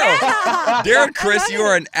again tomorrow. Yeah. Darren Criss, you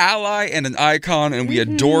are an ally and an icon, and we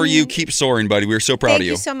adore you. Keep soaring, buddy. We're so proud of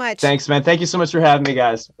you. Thank you so much. Thanks, man. Thank you so much for having me,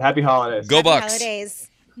 guys. Happy holidays. Go Bucks. Holidays.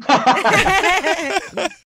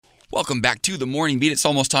 Welcome back to The Morning Beat. It's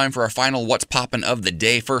almost time for our final What's Poppin' of the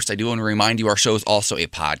day. First, I do want to remind you our show is also a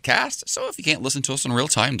podcast. So if you can't listen to us in real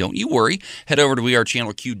time, don't you worry. Head over to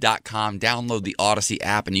wearechannelq.com, download the Odyssey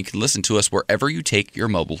app, and you can listen to us wherever you take your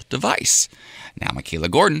mobile device. Now, Michaela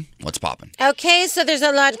Gordon, what's poppin'? Okay, so there's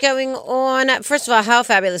a lot going on. First of all, how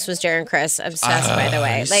fabulous was Darren Criss? Obsessed, by the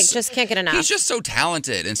way. Just can't get enough. He's just so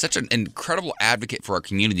talented and such an incredible advocate for our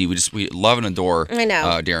community. We love and adore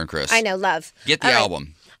Darren Criss. I know, love. Get the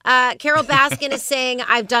album. Carol Baskin is saying,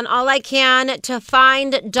 I've done all I can to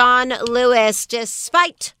find Don Lewis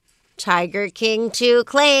despite Tiger King 2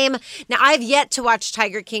 claim. Now, I've yet to watch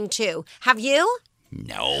Tiger King 2. Have you?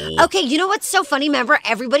 No. Okay, you know what's so funny? Remember,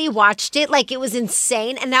 everybody watched it like it was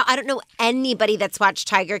insane, and now I don't know anybody that's watched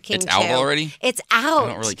Tiger King 2. It's out already? It's out. I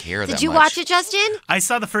don't really care that much. Did you watch it, Justin? I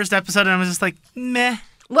saw the first episode, and I was just like, meh.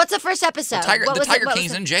 What's the first episode? The Tiger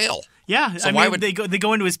King's in jail. Yeah, so why would they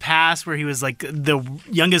go into his past where he was like the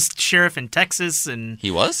youngest sheriff in Texas, and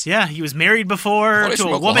he was? Yeah, he was married before to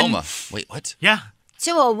a woman. Wait, what? Yeah.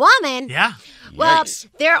 To a woman? Yeah. Well,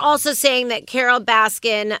 they're also saying that Carol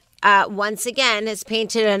Baskin once again has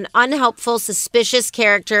painted an unhelpful, suspicious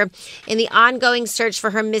character in the ongoing search for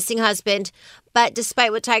her missing husband. But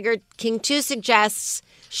despite what Tiger King 2 suggests,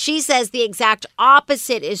 she says the exact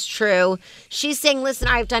opposite is true. She's saying, listen,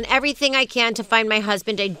 I've done everything I can to find my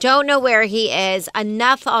husband. I don't know where he is.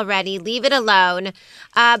 Enough already. Leave it alone.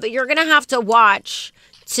 But you're going to have to watch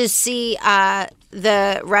to see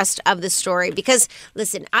the rest of the story. Because,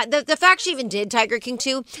 listen, the fact she even did Tiger King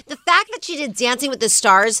 2, the fact that she did Dancing with the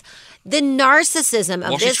Stars, the narcissism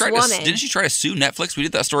of this woman. Didn't she try to sue Netflix? We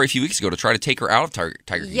did that story a few weeks ago to try to take her out of Tiger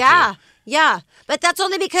King 2. Yeah. Yeah, but that's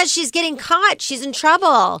only because she's getting caught. She's in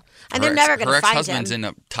trouble. And they're never going to find him. Her ex-husband's in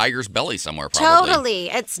a tiger's belly somewhere, probably. Totally.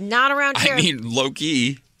 It's not around here. I mean,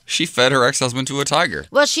 low-key, she fed her ex-husband to a tiger.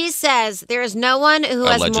 Well, she says there is no one who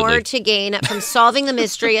has more to gain from solving the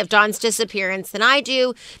mystery of Dawn's disappearance than I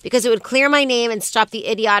do, because it would clear my name and stop the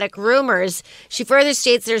idiotic rumors. She further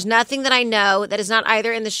states there's nothing that I know that is not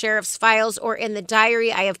either in the sheriff's files or in the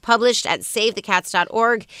diary I have published at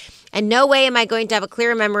SaveTheCats.org. And no way am I going to have a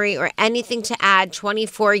clear memory or anything to add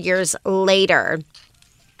 24 years later.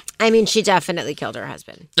 I mean, she definitely killed her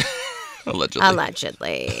husband.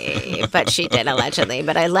 Allegedly. But she did allegedly.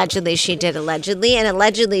 But allegedly she did allegedly. And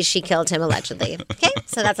allegedly she killed him allegedly. Okay?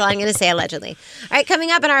 So that's all I'm going to say, allegedly. All right,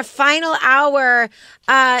 coming up in our final hour,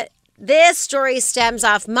 this story stems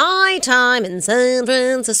off my time in San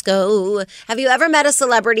Francisco. Have you ever met a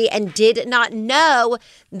celebrity and did not know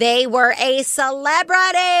they were a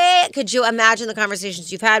celebrity? Could you imagine the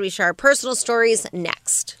conversations you've had? We share our personal stories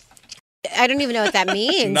next. I don't even know what that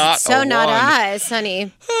means. Not us,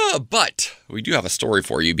 honey. But we do have a story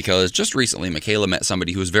for you, because just recently Michaela met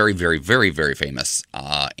somebody who was very, very, very, very famous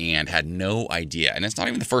and had no idea. And it's not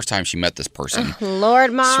even the first time she met this person.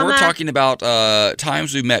 Lord, Mama. So we're talking about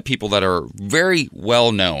times we've met people that are very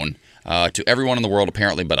well known to everyone in the world,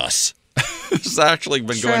 apparently, but us. This has actually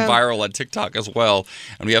been going viral on TikTok as well.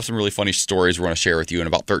 And we have some really funny stories we want to share with you in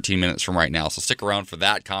about 13 minutes from right now. So stick around for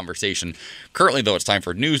that conversation. Currently, though, it's time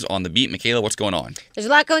for news on the beat. Michaela, what's going on? There's a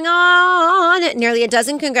lot going on. Nearly a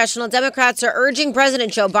dozen congressional Democrats are urging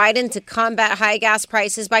President Joe Biden to combat high gas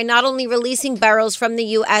prices by not only releasing barrels from the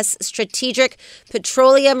U.S. Strategic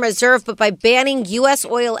Petroleum Reserve, but by banning U.S.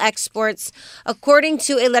 oil exports, according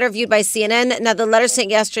to a letter viewed by CNN. Now, the letter sent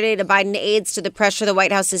yesterday to Biden aides to the pressure the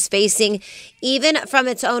White House is facing, even from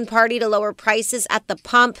its own party, to lower prices at the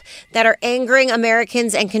pump that are angering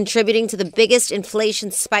Americans and contributing to the biggest inflation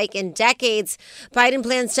spike in decades. Biden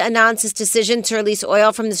plans to announce his decision to release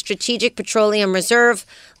oil from the Strategic Petroleum Reserve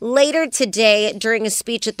later today during a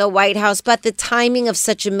speech at the White House, but the timing of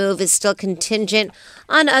such a move is still contingent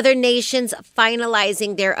on other nations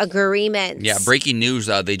finalizing their agreements. Yeah, breaking news.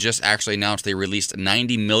 They just actually announced they released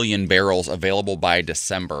 90 million barrels available by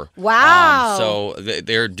December. Wow. So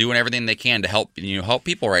they're doing everything they can to help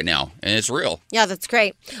people right now, and it's real. Yeah, that's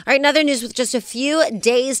great. All right, in other news, with just a few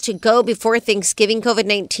days to go before Thanksgiving,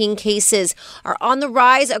 COVID-19 cases are on the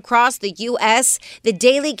rise across the U.S. The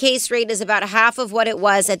daily case rate is about half of what it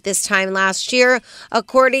was at this time last year,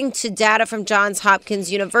 according to data from Johns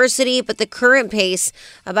Hopkins University. But the current pace,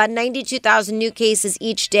 about 92,000 new cases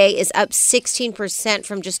each day, is up 16%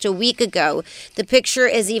 from just a week ago. The picture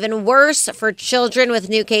is even worse for children, with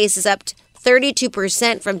new cases up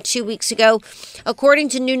 32% from 2 weeks ago, according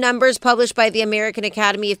to new numbers published by the American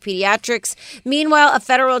Academy of Pediatrics. Meanwhile, a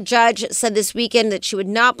federal judge said this weekend that she would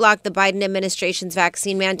not block the Biden administration's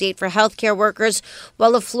vaccine mandate for healthcare workers,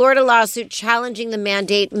 while a Florida lawsuit challenging the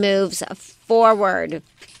mandate moves forward.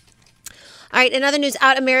 All right, in other news,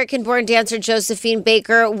 out American-born dancer Josephine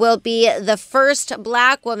Baker will be the first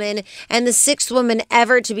Black woman and the sixth woman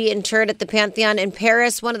ever to be interred at the Pantheon in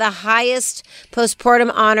Paris, one of the highest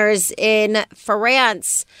postmortem honors in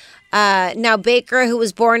France. Now, Baker, who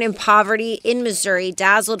was born in poverty in Missouri,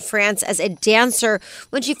 dazzled France as a dancer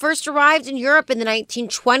when she first arrived in Europe in the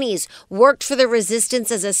 1920s, worked for the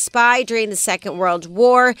resistance as a spy during the Second World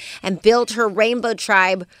War, and built her Rainbow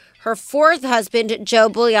Tribe. Her fourth husband, Joe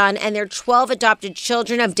Bouillon, and their 12 adopted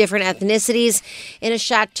children of different ethnicities in a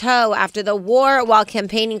chateau after the war while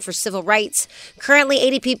campaigning for civil rights. Currently,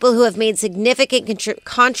 80 people who have made significant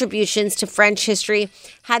contributions to French history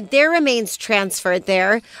had their remains transferred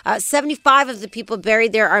there. 75 of the people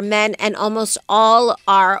buried there are men, and almost all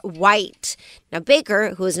are white. Now,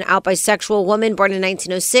 Baker, who is an out bisexual woman born in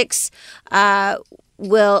 1906,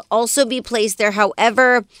 will also be placed there.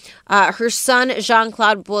 However, her son,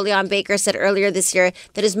 Jean-Claude Bouillon Baker, said earlier this year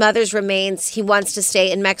that his mother's remains, he wants to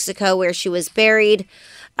stay in Mexico where she was buried.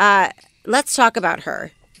 Let's talk about her.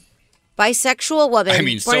 Bisexual woman,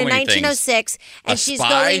 born in 1906, and she's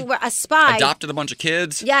going where a spy adopted a bunch of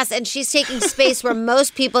kids. Yes, and she's taking space where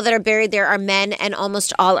most people that are buried there are men, and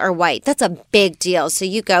almost all are white. That's a big deal. So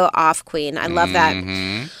you go off, Queen. I love that.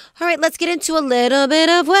 All right, let's get into a little bit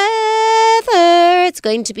of weather. It's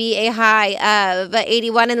going to be a high of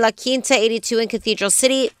 81 in La Quinta, 82 in Cathedral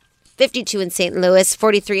City, 52 in St. Louis,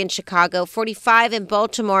 43 in Chicago, 45 in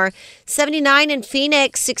Baltimore, 79 in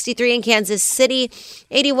Phoenix, 63 in Kansas City,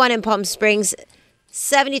 81 in Palm Springs,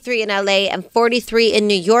 73 in LA, and 43 in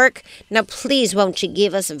New York. Now, please, won't you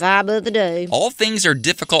give us a vibe of the day? All things are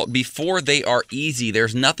difficult before they are easy.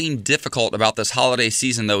 There's nothing difficult about this holiday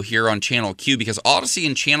season, though, here on Channel Q, because Odyssey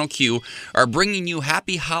and Channel Q are bringing you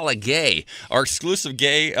Happy Holiday, our exclusive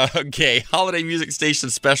gay holiday music station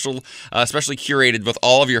specially curated with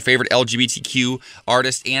all of your favorite LGBTQ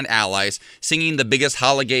artists and allies, singing the biggest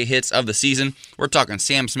holiday hits of the season. We're talking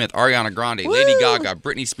Sam Smith, Ariana Grande, Lady Gaga,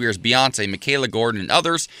 Britney Spears, Beyonce, Michaela Gordon, and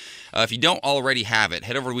others. If you don't already have it,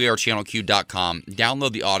 head over to wearechannelq.com,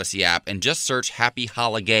 download the Odyssey app, and just search Happy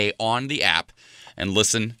Holiday on the app and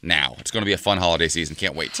listen now. It's going to be a fun holiday season.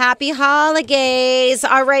 Can't wait. Happy holidays.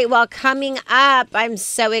 All right, well, coming up, I'm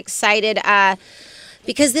so excited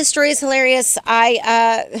because this story is hilarious.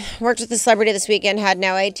 I worked with a celebrity this weekend, had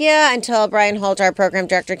no idea until Brian Holt, our program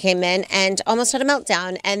director, came in and almost had a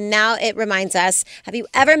meltdown. And now it reminds us, have you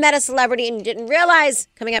ever met a celebrity and you didn't realize?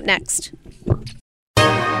 Coming up next.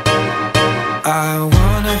 I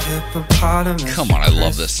want a hippopotamus. Come on, I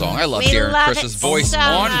love this song. I love Darren Chris's voice so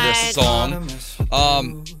on much. this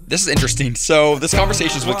song. This is interesting. So this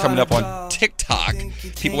conversation is coming up on TikTok.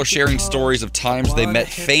 People are sharing stories of times they met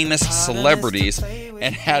famous celebrities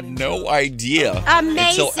and had no idea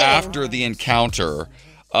until after the encounter.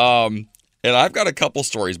 And I've got a couple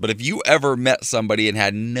stories, but if you ever met somebody and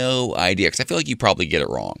had no idea, because I feel like you probably get it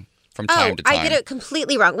wrong from time to time. I get it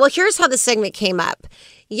completely wrong. Well, here's how the segment came up.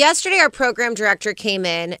 Yesterday, our program director came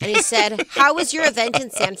in and he said, how was your event in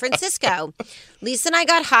San Francisco? Lisa and I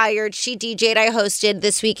got hired. She DJ'd. I hosted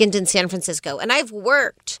this weekend in San Francisco. And I've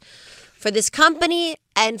worked for this company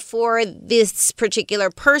and for this particular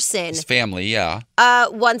person. His family, yeah.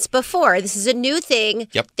 Once before. This is a new thing.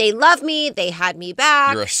 Yep. They love me. They had me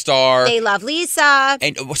back. You're a star. They love Lisa.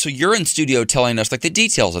 And so you're in studio telling us like the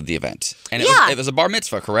details of the event. And it was a bar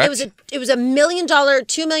mitzvah, correct? It was $1 million,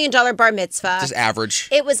 $2 million bar mitzvah. Just average.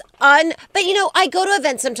 It was but you know, I go to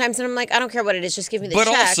events sometimes and I'm like, I don't care what it is, just give me the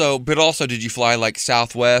check. But also, did you fly like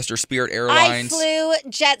Southwest or Spirit Airlines? I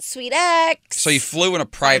flew Jet Suite X. So you flew in a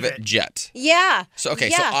private jet. Yeah. So so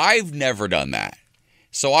I've never done that.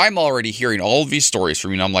 So I'm already hearing all of these stories from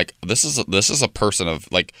you, and I'm like, this is a person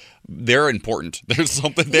of like, they're important. There's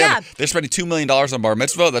something there. Yeah. They're spending $2 million on bar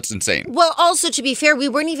mitzvah. That's insane. Well, also to be fair, we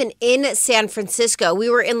weren't even in San Francisco. We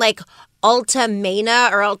were in like Alta Mena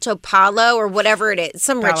or Alto Palo or whatever it is,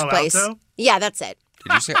 some rich place. Alto? Yeah, that's it.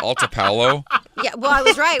 Did you say Alta Palo? Yeah, well, I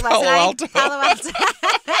was right, wasn't Palo Alto. Palo Alto.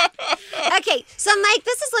 Okay, so I'm like,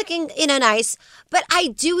 this is looking, nice, but I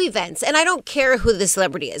do events, and I don't care who the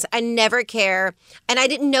celebrity is. I never care, and I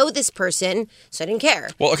didn't know this person, so I didn't care.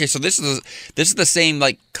 Well, okay, so this is the same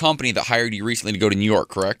like company that hired you recently to go to New York,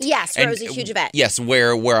 correct? Yes, where it was a huge event. Yes,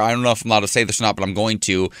 where I don't know if I'm allowed to say this or not, but I'm going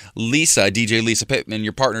to. DJ Lisa Pittman,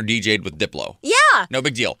 your partner, DJ'd with Diplo. Yeah. No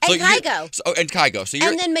big deal. And Kygo. And Kygo. So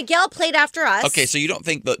and then Miguel played after us. Okay, so you don't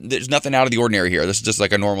think that there's nothing out of the ordinary here. This is just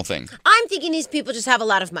like a normal thing. I'm thinking these people just have a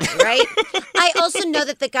lot of money, right? I also know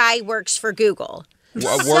that the guy works for Google.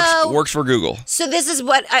 Works for Google. So this is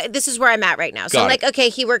where I'm at right now. So I'm like, okay,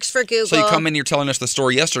 he works for Google. So you come in, you're telling us the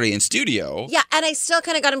story yesterday in studio. Yeah, and I still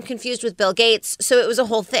kind of got him confused with Bill Gates. So it was a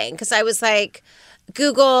whole thing because I was like,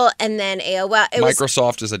 Google and then AOL.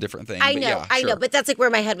 Microsoft is a different thing. I know, but that's like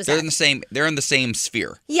where my head was They're at. They're in the same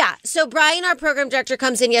sphere. Yeah. So Brian, our program director,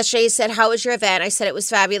 comes in yesterday. He said, how was your event? I said it was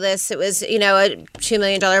fabulous. It was, a $2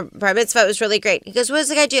 million bar mitzvah. It was really great. He goes, what does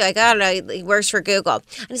the guy do? I go, I don't know. He works for Google.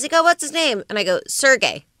 And he's like, oh, what's his name? And I go,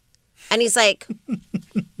 Sergey. And he's like,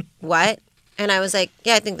 what? And I was like,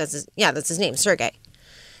 yeah, I think that's his name, Sergey.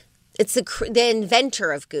 It's the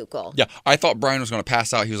inventor of Google. Yeah, I thought Brian was going to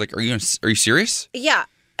pass out. He was like, "Are you serious?" Yeah,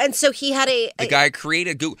 and so he had the guy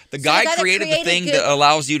created Google. The guy created the thing that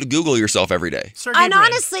allows you to Google yourself every day. And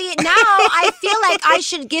honestly, now I feel like I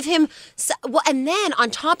should give him. And then on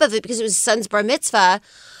top of it, because it was his son's bar mitzvah,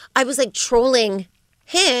 I was like trolling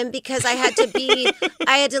him because I had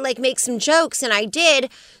to like make some jokes, and I did.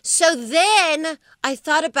 So then I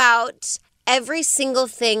thought about every single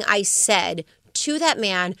thing I said to that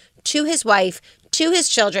man, to his wife, to his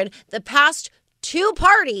children, the past 2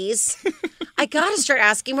 parties. I gotta start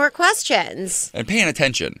asking more questions. And paying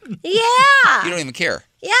attention. Yeah. You don't even care.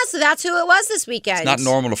 Yeah, so that's who it was this weekend. It's not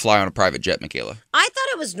normal to fly on a private jet, Michaela. I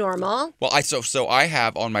thought it was normal. Well, so I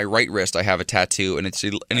have on my right wrist, I have a tattoo, and it's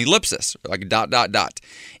an ellipsis, like a ...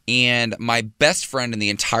 And my best friend in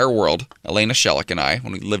the entire world, Elena Shellick, and I,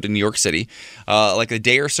 when we lived in New York City, like a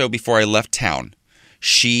day or so before I left town,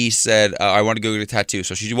 she said, I want to go get a tattoo.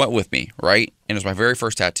 So she went with me, right? And it was my very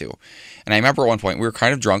first tattoo. And I remember at one point, we were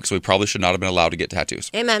kind of drunk, so we probably should not have been allowed to get tattoos.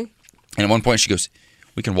 Amen. And at one point she goes,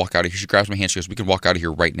 we can walk out of here. She grabs my hand. She goes, we can walk out of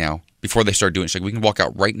here right now. Before they start doing it, she's like, we can walk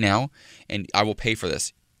out right now, and I will pay for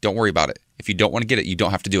this. Don't worry about it. If you don't want to get it, you don't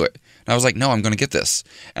have to do it. And I was like, no, I'm going to get this.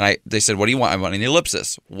 And they said, what do you want? I want an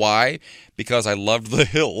ellipsis. Why? Because I loved The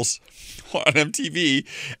Hills on MTV,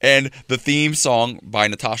 and the theme song by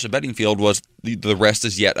Natasha Bedingfield was The Rest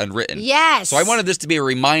Is Yet Unwritten. Yes. So I wanted this to be a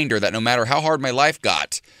reminder that no matter how hard my life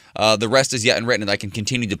got, the rest is yet unwritten, and I can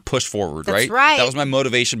continue to push forward, That's right? right. That was my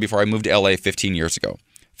motivation before I moved to LA 15 years ago.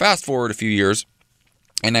 Fast forward a few years,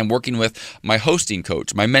 and I'm working with my hosting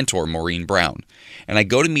coach, my mentor, Maureen Brown. And I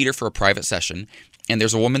go to meet her for a private session, and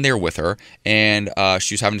there's a woman there with her, and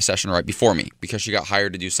she was having a session right before me because she got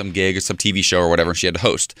hired to do some gig or some TV show or whatever, and she had to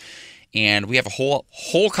host. And we have a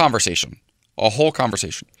whole conversation,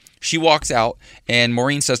 She walks out, and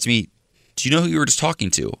Maureen says to me, do you know who you were just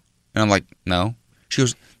talking to? And I'm like, no. She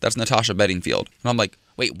goes, that's Natasha Bedingfield. And I'm like,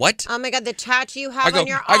 wait, what? Oh my God, the tattoo you have on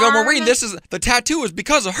your arm. I go, Maureen, the tattoo is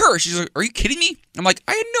because of her. She's like, are you kidding me? I'm like,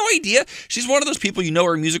 I had no idea. She's one of those people, you know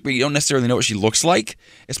her music, but you don't necessarily know what she looks like,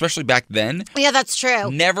 especially back then. Yeah, that's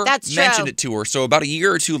true. Never mentioned it to her. So about a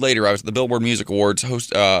year or two later, I was at the Billboard Music Awards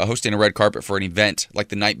hosting a red carpet for an event like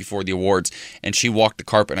the night before the awards, and she walked the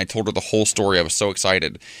carpet, and I told her the whole story. I was so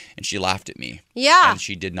excited, and she laughed at me. Yeah. And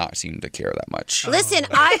she did not seem to care that much. Listen,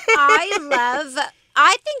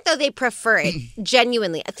 I think, though, they prefer it,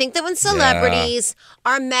 genuinely. I think that when celebrities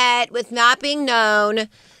are met with not being known,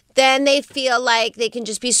 then they feel like they can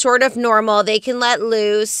just be sort of normal. They can let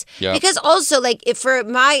loose. Yeah. Because also, like, if for in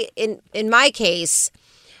my case,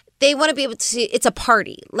 they want to be able to see it's a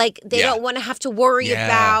party. Like, they don't want to have to worry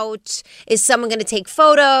about, is someone going to take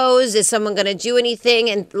photos? Is someone going to do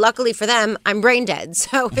anything? And luckily for them, I'm brain dead.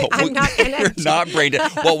 So I'm not going to. You're not brain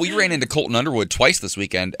dead. Well, we ran into Colton Underwood twice this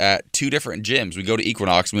weekend at 2 different gyms. We go to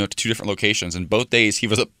Equinox, and we went to 2 different locations. And both days, he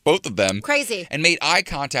was at both of them. Crazy. And made eye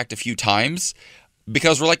contact a few times.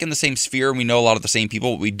 Because we're like in the same sphere and we know a lot of the same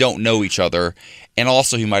people, but we don't know each other. And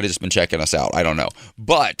also, he might have just been checking us out. I don't know.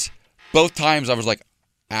 But both times I was like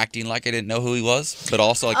acting like I didn't know who he was, but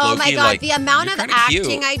also like oh low-key, my God, like, the amount of acting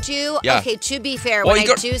cute. I do. Yeah. Okay, to be fair, Well, when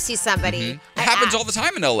you I do see somebody, It happens all the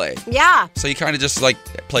time in LA. Yeah. So you kind of just like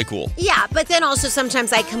play cool. Yeah, but then also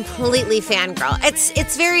sometimes I completely fangirl.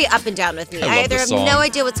 It's very up and down with me. I love either this have song. no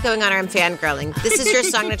idea what's going on or I'm fangirling. This is your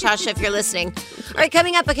song, Natasha, if you're listening. All right,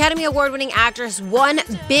 coming up, Academy Award-winning actress, one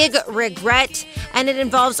big regret, and it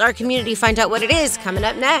involves our community. Find out what it is coming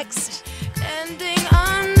up next. Ending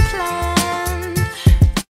unplanned.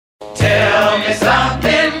 Tell me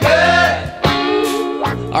something good.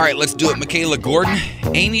 All right, let's do it. Michaela Gordon.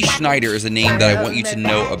 Amy Schneider is a name that I want you to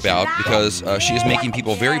know about because she is making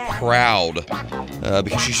people very proud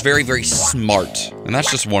because she's very, very smart. And that's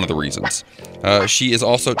just one of the reasons. She is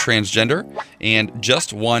also transgender and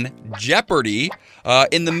just won Jeopardy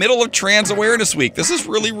in the middle of Trans Awareness Week. This is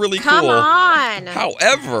really, really cool. Come on.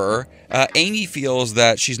 However, Amy feels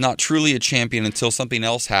that she's not truly a champion until something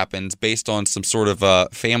else happens based on some sort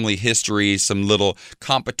of family history, some little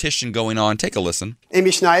competition going on. Take a listen.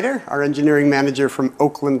 Amy Schneider, our engineering manager from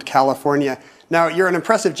Oakland, California. Now, you're an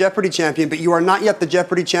impressive Jeopardy champion, but you are not yet the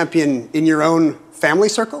Jeopardy champion in your own family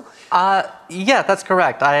circle? Yeah, that's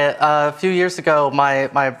correct. A few years ago,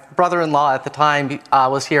 my brother-in-law at the time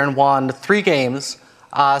was here and won 3 games.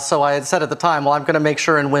 So I had said at the time, well, I'm going to make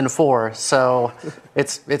sure and win 4. So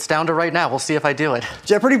it's down to right now. We'll see if I do it.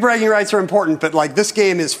 Jeopardy bragging rights are important, but like this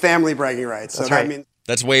game is family bragging rights. So That's right. that means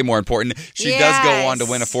That's way more important. She does go on to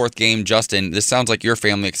win a 4th game. Justin, this sounds like your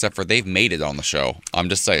family, except for they've made it on the show. I'm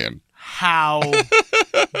just saying. How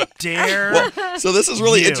dare Well, so this is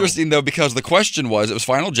really you. interesting, though, because the question was, it was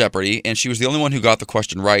Final Jeopardy, and she was the only one who got the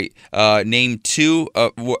question right. Name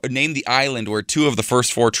the island where 2 of the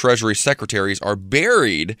first 4 Treasury secretaries are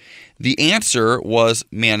buried. The answer was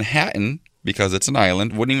Manhattan, because it's an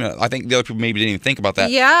island. I think the other people maybe didn't even think about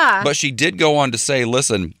that. Yeah. But she did go on to say,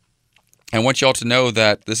 listen, I want y'all to know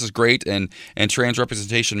that this is great and trans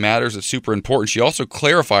representation matters. It's super important. She also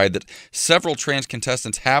clarified that several trans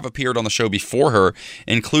contestants have appeared on the show before her,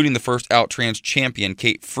 including the first out trans champion,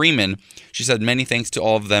 Kate Freeman. She said many thanks to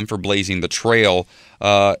all of them for blazing the trail.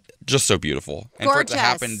 Just so beautiful. And for it to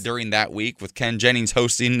happen during that week with Ken Jennings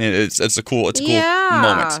hosting, it's a cool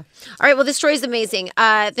moment. All right, well, this story is amazing.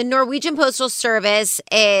 The Norwegian Postal Service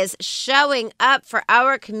is showing up for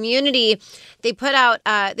our community. They put out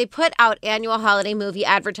annual holiday movie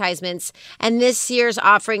advertisements, and this year's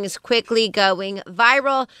offering is quickly going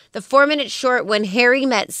viral. The 4-minute short, When Harry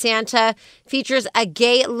Met Santa, features a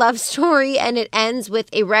gay love story, and it ends with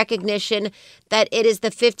a recognition that it is the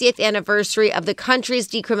 50th anniversary of the country's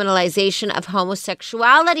decriminalization of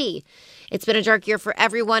homosexuality. It's been a dark year for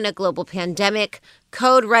everyone, a global pandemic,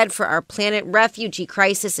 code red for our planet, refugee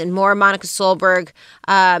crisis, and more. Monica Solberg,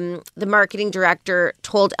 the marketing director,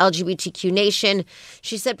 told LGBTQ Nation,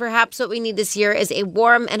 she said, perhaps what we need this year is a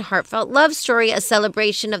warm and heartfelt love story, a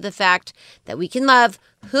celebration of the fact that we can love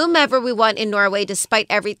whomever we want in Norway, despite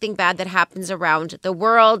everything bad that happens around the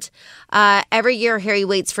world. Every year, Harry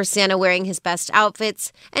waits for Santa wearing his best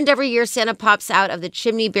outfits, and every year, Santa pops out of the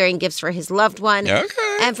chimney bearing gifts for his loved one.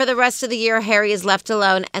 Okay. And for the rest of the year, Harry is left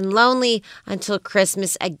alone and lonely until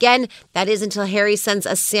Christmas again. That is until Harry sends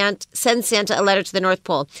Santa a letter to the North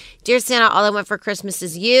Pole. Dear Santa, all I want for Christmas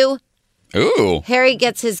is you. Ooh. Harry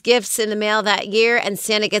gets his gifts in the mail that year, and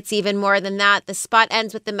Santa gets even more than that. The spot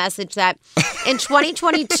ends with the message that in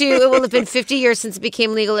 2022, it will have been 50 years since it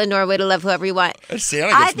became legal in Norway to love whoever you want.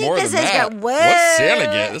 Santa gets more than that. What's Santa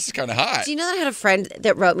get? This is kind of hot. Do you know that I had a friend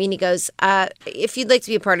that wrote me, and he goes, if you'd like to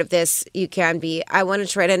be a part of this, you can be. I wanted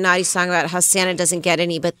to write a naughty song about how Santa doesn't get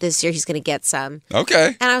any, but this year he's going to get some.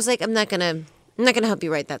 Okay. And I was like, I'm not going to help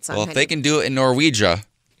you write that song. Well, if honey. they can do it in Norwegia.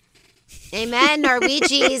 Amen,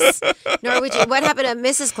 Norwegians. Norwegian. What happened to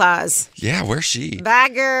Mrs. Claus? Yeah, where's she?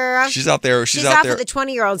 Bad girl. She's out there. She's out off there. with the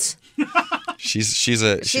 20-years. She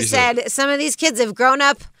said, some of these kids have grown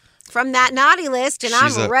up from that naughty list, and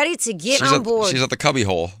I'm ready to get on board. She's at the cubby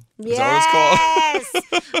hole. Yes. Is that what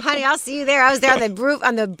it's called? Honey, I'll see you there. I was there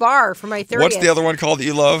on the bar for my 30th. What's the other one called that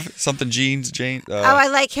you love? Something Jane? I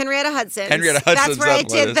like Henrietta Hudson. Henrietta Hudson. That's where I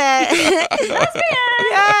did the...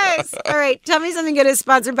 Yes. All right. Tell Me Something Good is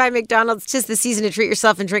sponsored by McDonald's. 'Tis the season to treat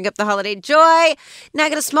yourself and drink up the holiday joy. Now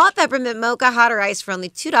get a small peppermint mocha, hot or iced, for only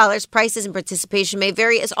 $2. Prices and participation may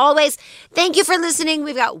vary. As always, thank you for listening.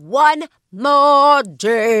 We've got one more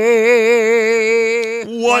day.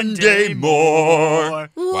 One day more.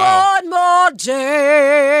 Wow. One more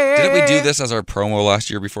day. Didn't we do this as our promo last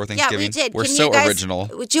year before Thanksgiving? Yeah, we did. We're Can so you guys original.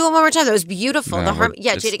 Do it one more time. That was beautiful. No, do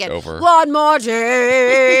it's it again. over. One more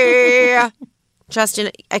day.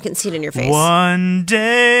 Justin, I can see it in your face. One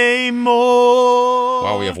day more.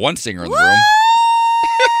 Wow, we have one singer in the room.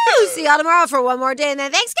 See y'all tomorrow for one more day and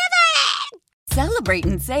then Thanksgiving. Celebrate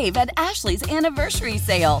and save at Ashley's Anniversary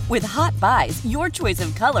Sale. With Hot Buys, your choice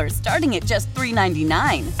of colors starting at just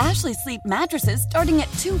 $3.99. Ashley Sleep mattresses starting at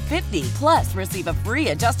 $2.50. Plus, receive a free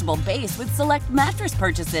adjustable base with select mattress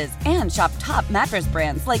purchases. And shop top mattress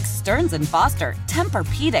brands like Stearns & Foster,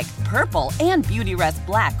 Tempur-Pedic, Purple, and Beautyrest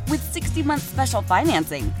Black with 60-month special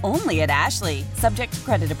financing. Only at Ashley. Subject to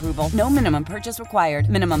credit approval. No minimum purchase required.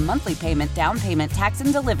 Minimum monthly payment, down payment, tax,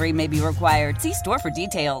 and delivery may be required. See store for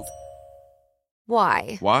details.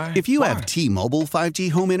 Why? If you have T-Mobile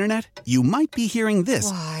 5G home internet, you might be hearing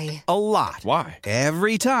this Why? a lot. Why?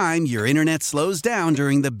 Every time your internet slows down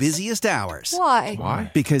during the busiest hours.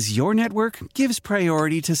 Why? Because your network gives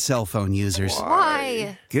priority to cell phone users.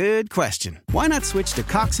 Why? Good question. Why not switch to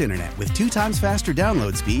Cox Internet with 2 times faster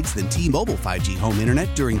download speeds than T-Mobile 5G home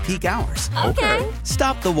internet during peak hours? Okay.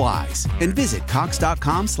 Stop the whys and visit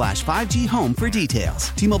cox.com/5G home for details.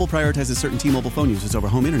 T-Mobile prioritizes certain T-Mobile phone users over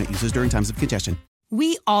home internet users during times of congestion.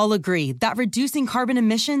 We all agree that reducing carbon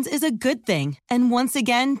emissions is a good thing. And once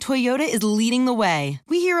again, Toyota is leading the way.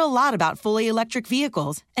 We hear a lot about fully electric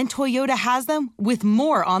vehicles, and Toyota has them with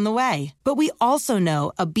more on the way. But we also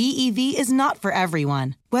know a BEV is not for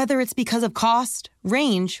everyone. Whether it's because of cost,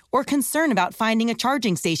 range, or concern about finding a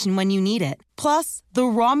charging station when you need it. Plus, the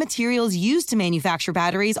raw materials used to manufacture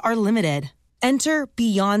batteries are limited. Enter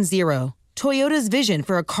Beyond Zero, Toyota's vision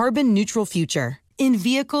for a carbon-neutral future. In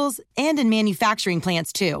vehicles and in manufacturing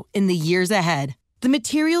plants, too, in the years ahead. The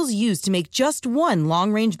materials used to make just one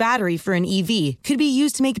long-range battery for an EV could be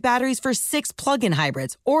used to make batteries for 6 plug-in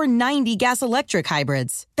hybrids or 90 gas-electric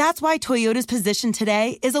hybrids. That's why Toyota's position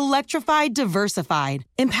today is electrified, diversified,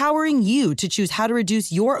 empowering you to choose how to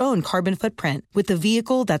reduce your own carbon footprint with the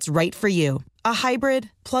vehicle that's right for you. A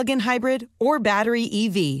hybrid, plug-in hybrid, or battery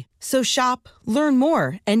EV. So shop, learn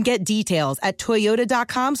more, and get details at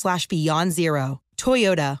toyota.com/beyondzero.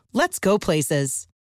 Toyota, let's go places.